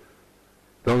like this.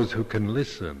 Those who can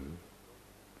listen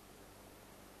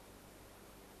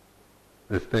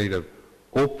the state of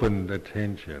open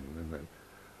attention, and then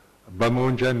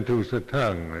Bamunjantu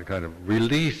satang, a kind of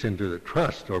release into the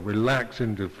trust, or relax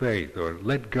into faith, or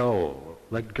let go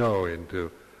into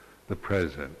the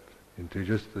present, into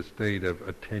just the state of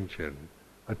attention,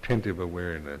 attentive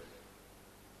awareness.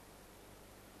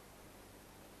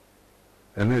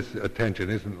 And this attention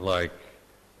isn't like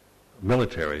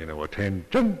military,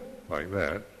 attention, like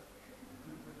that.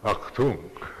 Achtung.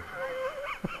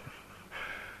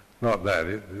 Not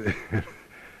that.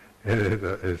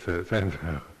 It's a sense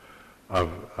of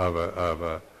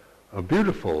a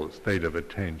beautiful state of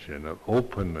attention, of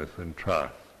openness and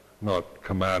trust, not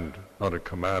a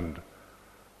command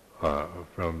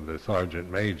from the sergeant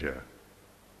major.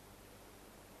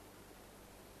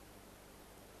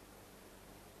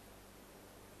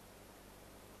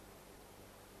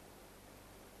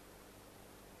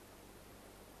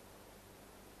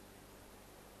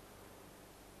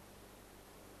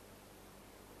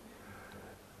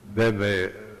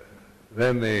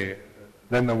 Then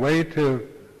the way to,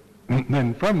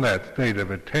 then from that state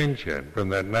of attention, from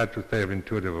that natural state of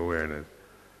intuitive awareness,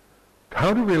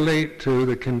 how to relate to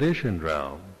the conditioned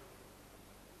realm.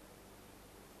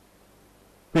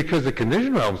 Because the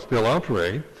conditioned realm still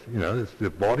operates,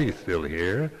 the body's still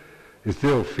here, it's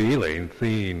still feeling,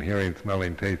 seeing, hearing,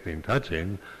 smelling, tasting,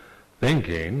 touching,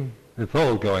 thinking. It's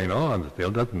all going on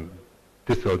still, doesn't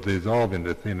dissolve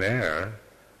into thin air.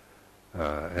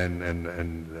 And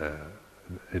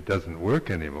it doesn't work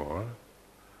anymore.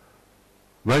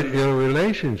 But your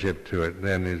relationship to it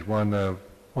then is one of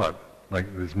what?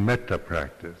 Like this metta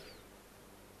practice.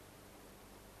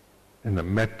 In the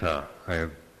metta,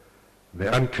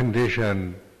 the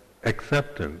unconditioned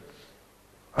acceptance,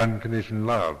 unconditioned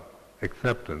love,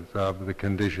 acceptance of the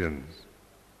conditions.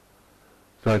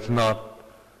 So it's not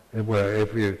if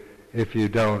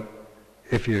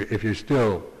you're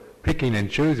still picking and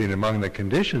choosing among the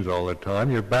conditions all the time,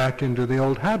 you're back into the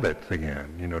old habits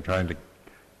again, trying to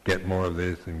get more of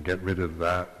this and get rid of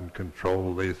that and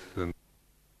control this and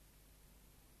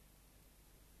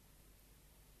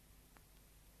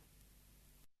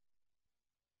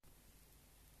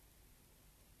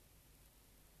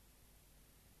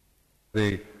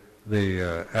the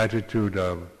attitude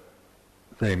of,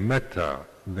 say, metta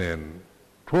then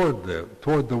toward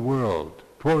the world,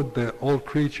 toward all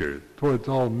creatures, towards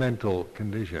all mental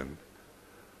conditions,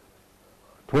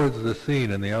 towards the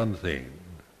seen and the unseen.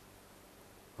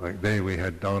 Like we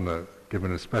had dana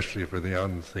given especially for the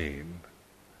unseen.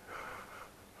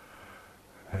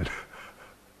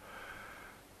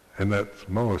 And that's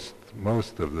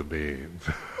most of the beings.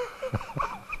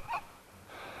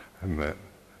 And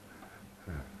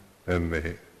then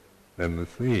the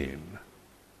seen.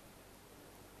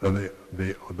 And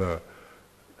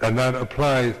and that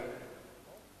applies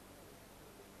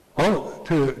all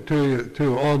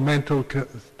to all mental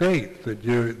states that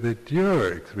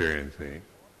you're experiencing,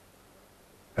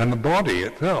 and the body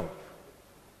itself,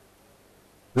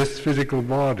 this physical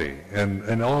body,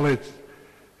 and all its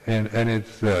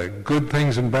good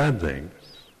things and bad things.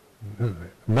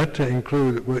 Metta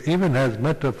even has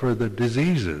metta for the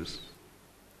diseases,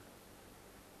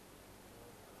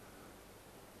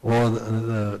 or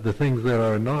the things that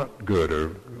are not good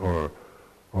or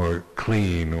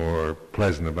clean or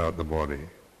pleasant about the body.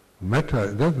 Metta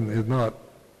is not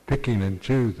picking and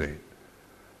choosing.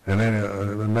 And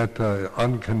then metta,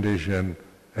 unconditioned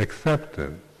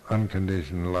acceptance,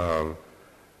 unconditioned love.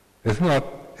 It's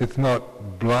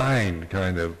not blind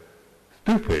kind of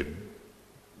stupid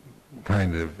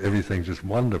kind of everything's just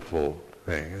wonderful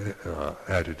thing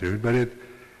attitude, but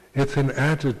it's an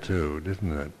attitude,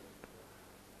 isn't it?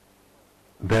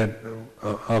 That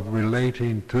of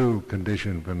relating to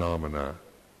conditioned phenomena,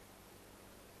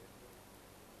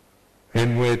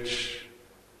 in which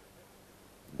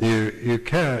you're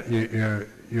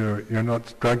not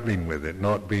struggling with it,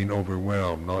 not being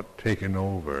overwhelmed, not taken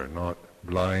over, not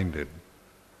blinded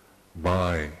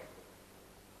by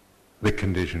the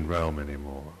conditioned realm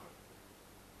anymore.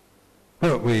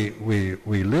 But we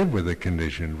live with the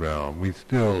conditioned realm. We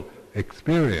still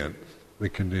experience the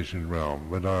conditioned realm,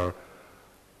 but our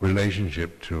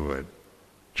relationship to it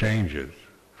changes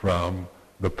from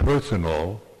the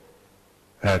personal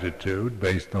attitude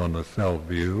based on a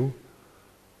self-view,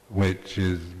 which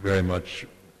is very much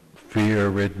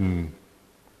fear-ridden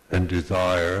and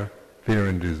desire, fear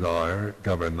and desire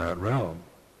govern that realm.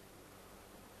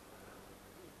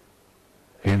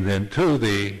 And then to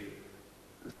the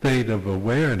state of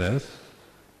awareness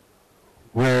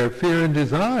where fear and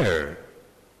desire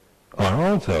are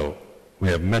also, we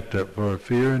have metta for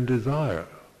fear and desire.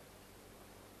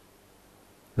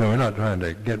 So we're not trying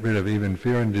to get rid of even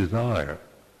fear and desire,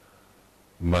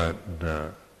 but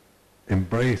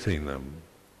embracing them,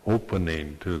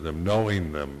 opening to them,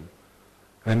 knowing them,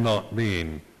 and not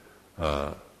being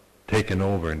taken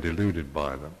over and deluded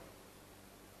by them.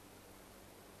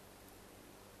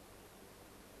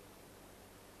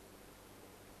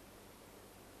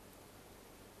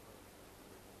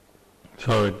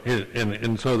 So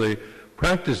so the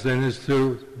practice then is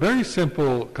through very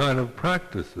simple kind of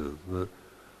practices,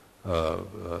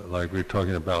 like we're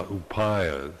talking about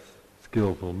upayas,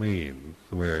 skillful means,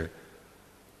 where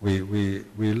we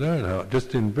learn how,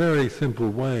 just in very simple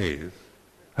ways,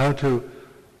 how to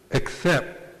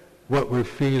accept what we're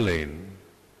feeling,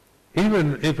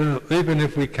 even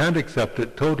if we can't accept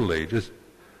it totally, just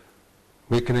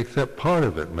we can accept part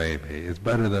of it. Maybe it's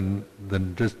better than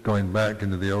just going back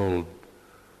into the old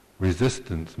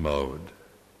resistance mode.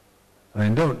 I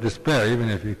mean, don't despair, even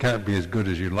if you can't be as good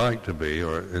as you'd like to be,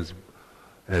 or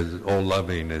as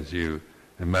all-loving as you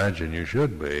imagine you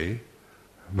should be.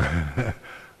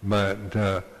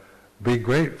 But be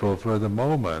grateful for the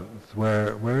moments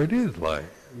where it is like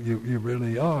you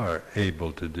really are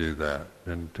able to do that,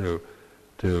 and to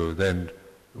then,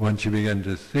 once you begin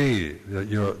to see that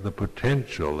the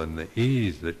potential and the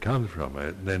ease that comes from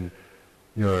it, then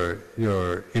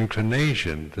your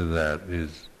inclination to that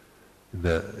is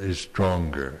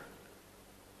stronger.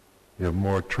 You have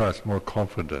more trust, more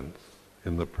confidence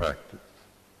in the practice.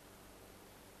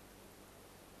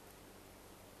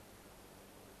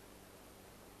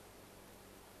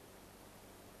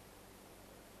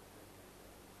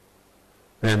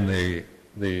 And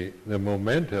the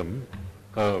momentum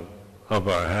of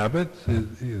our habits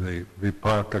is the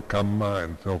vipaka kamma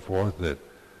and so forth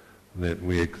that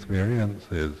we experience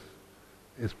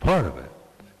is part of it.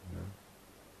 You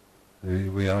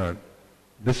know? We aren't.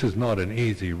 This is not an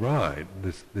easy ride.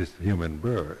 This human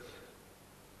birth.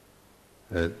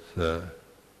 But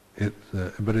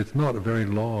it's not a very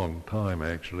long time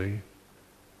actually.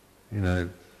 You know,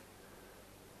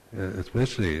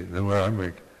 especially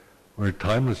where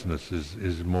timelessness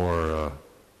is more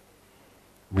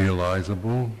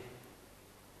realizable.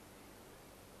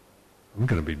 I'm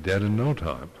going to be dead in no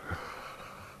time.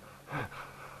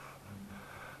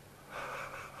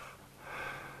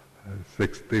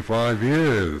 65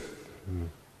 years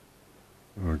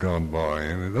have gone by,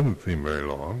 and it doesn't seem very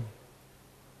long.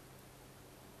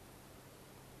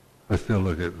 I still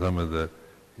look at some of the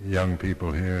young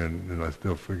people here, and I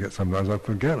still forget. Sometimes I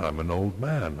forget I'm an old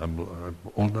man. I'm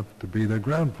old enough to be their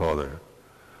grandfather.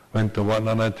 Went to Wat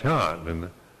Nanachat in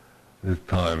this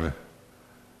time,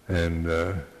 and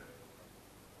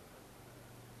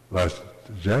last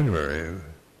January,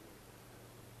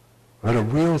 I had a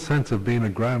real sense of being a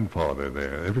grandfather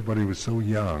there. Everybody was so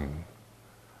young,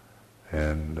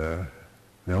 and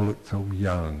they all looked so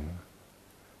young,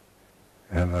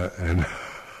 and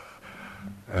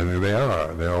and they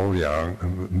are. They're all young,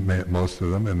 most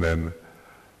of them,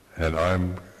 and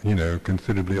I'm,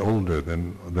 considerably older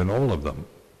than all of them.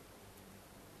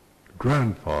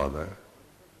 Grandfather.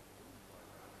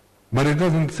 But it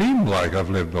doesn't seem like I've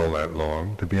lived all that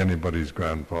long to be anybody's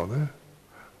grandfather,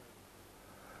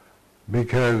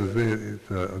 because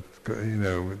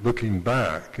looking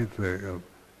back,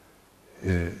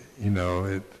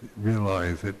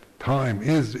 realize that time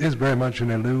is very much an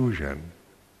illusion.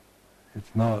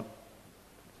 It's not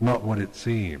what it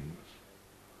seems,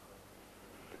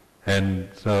 and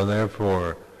so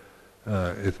therefore,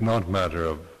 it's not a matter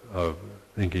of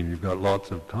thinking you've got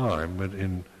lots of time, but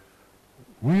in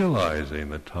realizing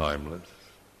the timeless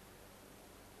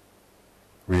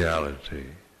reality,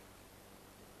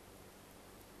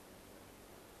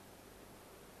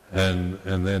 and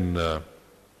then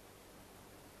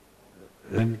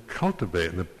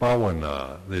cultivate the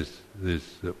bhavana, this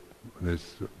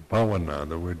bhavana,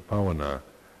 the word bhavana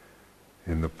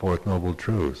in the Fourth Noble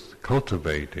Truth,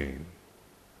 cultivating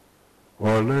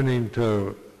or learning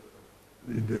to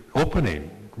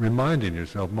reminding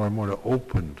yourself more and more to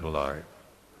open to life.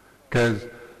 Because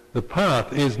the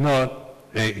path is not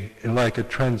like a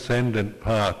transcendent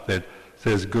path that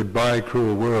says, goodbye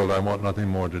cruel world, I want nothing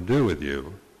more to do with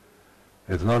you.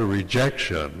 It's not a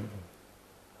rejection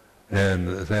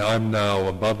and say, I'm now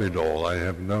above it all, I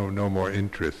have no more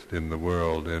interest in the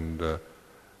world, and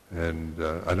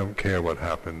I don't care what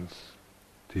happens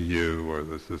to you or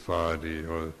the society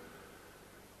or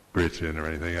Britain or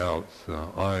anything else.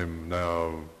 I'm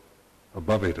now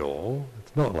above it all.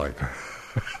 It's not like that.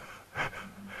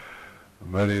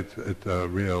 But it's a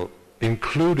real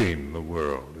including the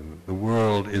world. And the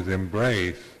world is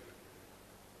embraced.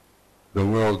 The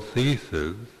world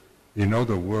ceases.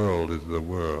 The world is the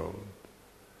world.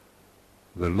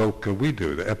 the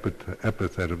loka-vidu, the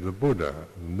epithet of the Buddha,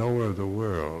 knower of the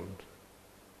world.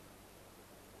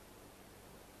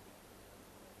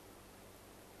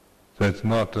 So it's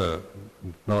not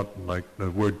like the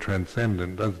word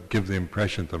transcendent does give the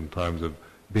impression sometimes of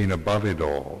being above it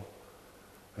all,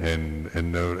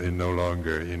 and no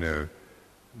longer,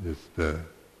 just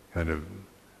kind of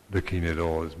looking at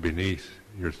all as beneath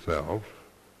yourself.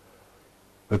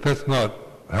 But that's not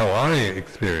how I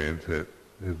experience it.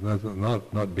 It's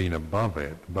not being above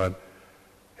it, but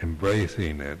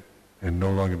embracing it and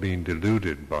no longer being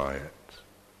deluded by it.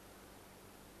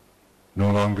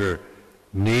 No longer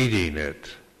needing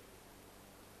it.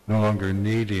 No longer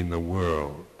needing the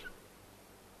world.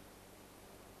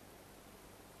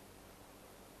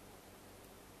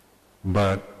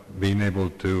 But being able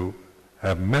to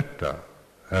have metta,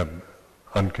 have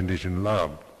unconditioned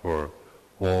love for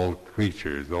all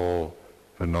creatures, all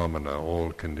phenomena,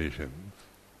 all conditions,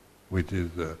 which is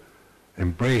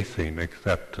embracing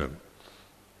acceptance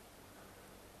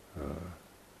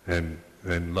and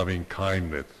loving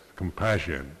kindness,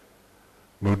 compassion,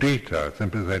 mudita,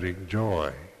 sympathetic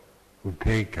joy,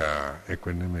 upekkha,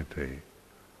 equanimity,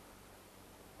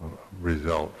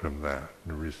 result from that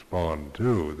and respond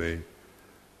to the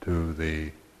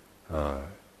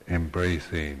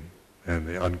embracing and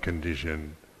the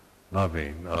unconditioned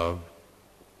loving of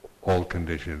all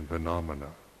conditioned phenomena.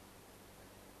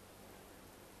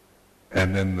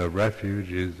 And then the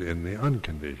refuge is in the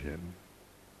unconditioned.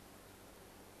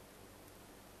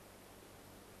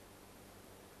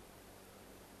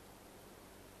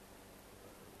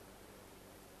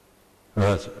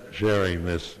 Thus, sharing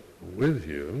this with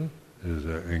you is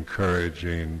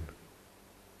encouraging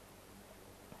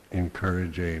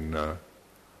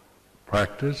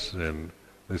practice. And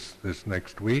this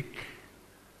next week,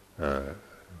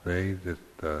 they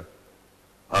that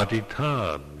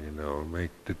aditan,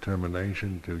 make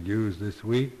determination to use this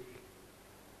week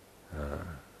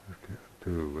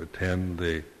to attend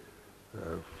the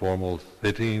formal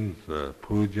sittings,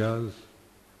 pujas.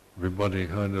 Everybody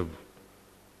kind of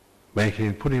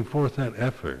putting forth that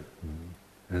effort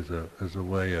as a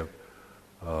way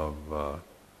of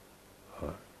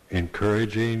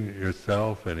encouraging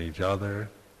yourself and each other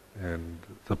and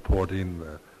supporting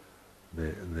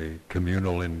the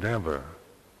communal endeavor.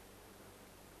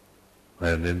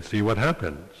 And then see what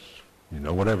happens.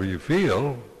 Whatever you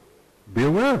feel, be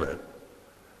aware of it.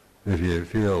 If you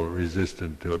feel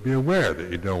resistant to it, be aware that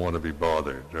you don't want to be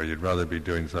bothered, or you'd rather be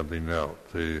doing something else.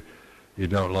 So you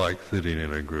don't like sitting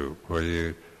in a group, or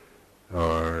you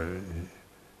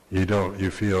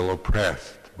feel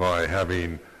oppressed by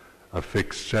having a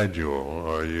fixed schedule,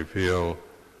 or you feel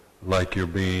like you're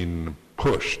being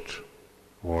pushed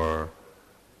or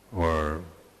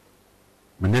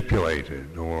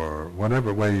manipulated, or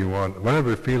whatever way you want,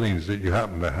 whatever feelings that you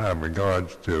happen to have in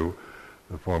regards to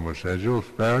the formal schedule,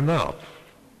 fair enough.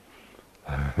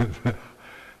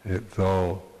 It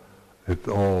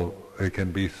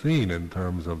can be seen in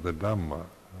terms of the Dhamma.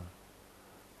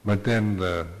 But then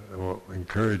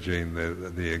encouraging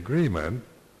the agreement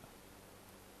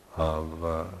of,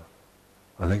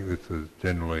 I think this is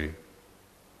generally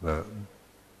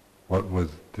what was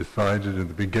decided at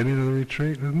the beginning of the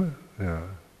retreat, isn't it? Yeah.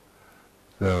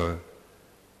 So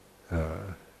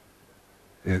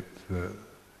it's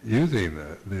using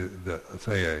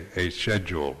say a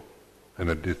schedule and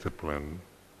a discipline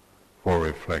for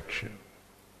reflection.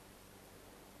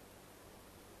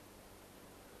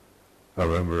 I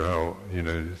remember how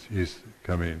just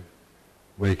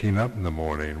waking up in the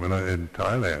morning. When in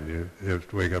Thailand, you have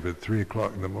to wake up at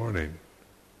 3:00 in the morning.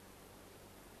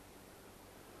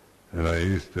 And I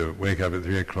used to wake up at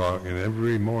 3:00, and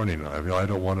every morning I feel I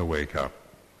don't want to wake up.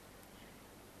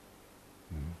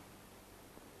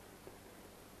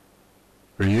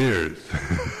 For years.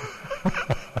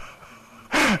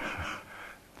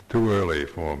 Too early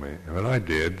for me. But I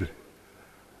did.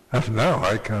 Now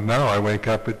I wake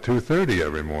up at 2:30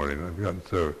 every morning. I've gotten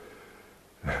so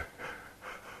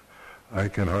I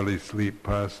can hardly sleep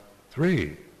past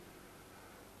 3.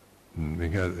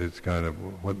 Because it's kind of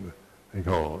what they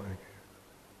call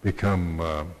become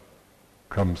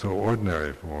so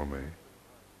ordinary for me.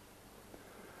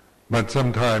 But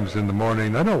sometimes in the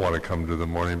morning I don't want to come to the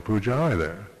morning puja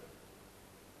either.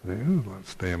 I think,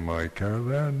 let's stay in my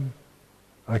caravan.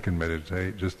 I can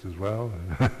meditate just as well.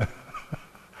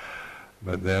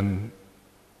 But then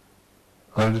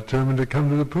I'm determined to come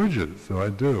to the pujas, so I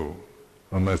do.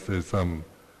 Unless there's some,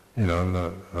 I'm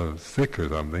not sick or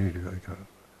something.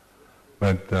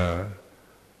 But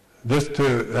just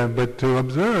to, but to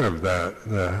observe that,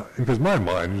 because my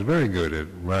mind is very good at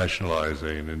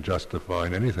rationalizing and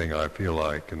justifying anything I feel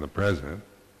like in the present.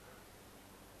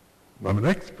 I'm an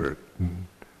expert.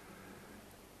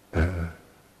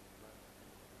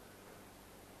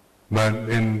 But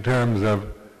in terms of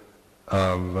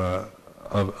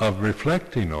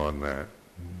reflecting on that,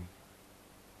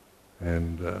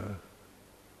 and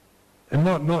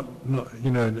not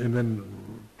and then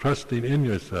trusting in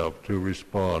yourself to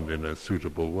respond in a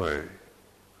suitable way,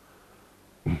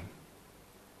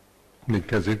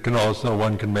 because it can also,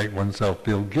 one can make oneself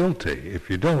feel guilty if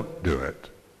you don't do it.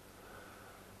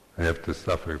 I have to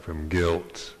suffer from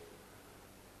guilt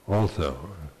also.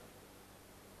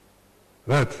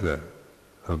 That's the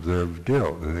observed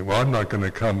guilt. And think, well, I'm not going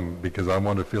to come because I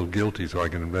want to feel guilty so I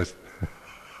can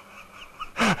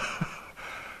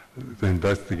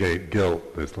investigate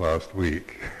guilt this last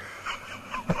week.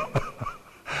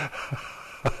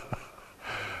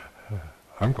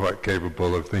 I'm quite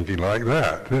capable of thinking like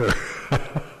that, too.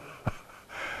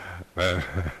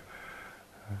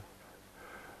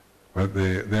 But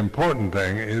the important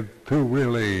thing is to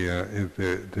really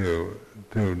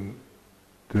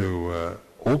to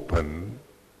open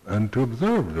and to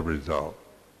observe the result,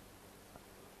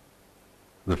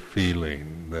 the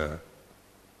feeling, the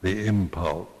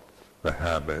impulse, the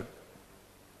habit,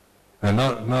 and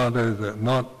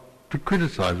not to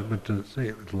criticize it, but to say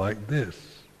it's like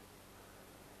this,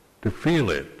 to feel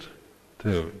it,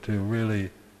 to really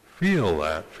feel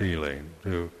that feeling,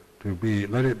 to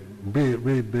let it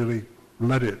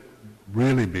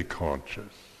really be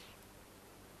conscious.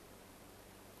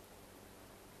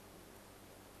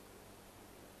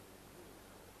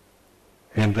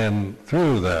 And then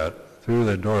through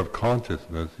the door of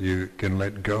consciousness, you can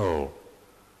let go.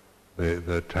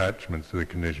 The attachments to the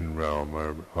conditioned realm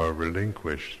are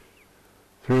relinquished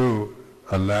through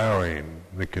allowing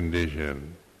the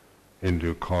condition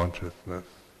into consciousness.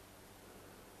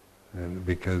 And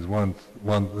because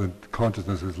the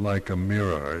consciousness is like a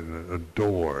mirror, a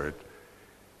door.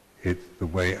 It's the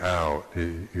way out.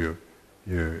 You're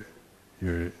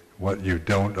what you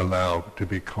don't allow to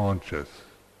be conscious.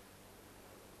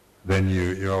 Then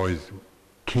you're always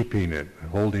keeping it,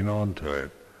 holding on to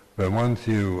it. But once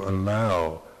you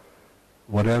allow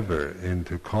whatever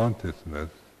into consciousness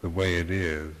the way it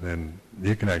is, then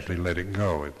you can actually let it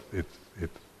go. It's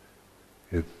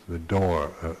the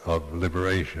door of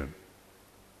liberation.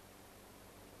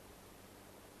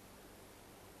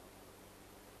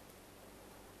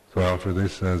 So I'll offer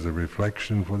this as a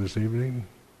reflection for this evening.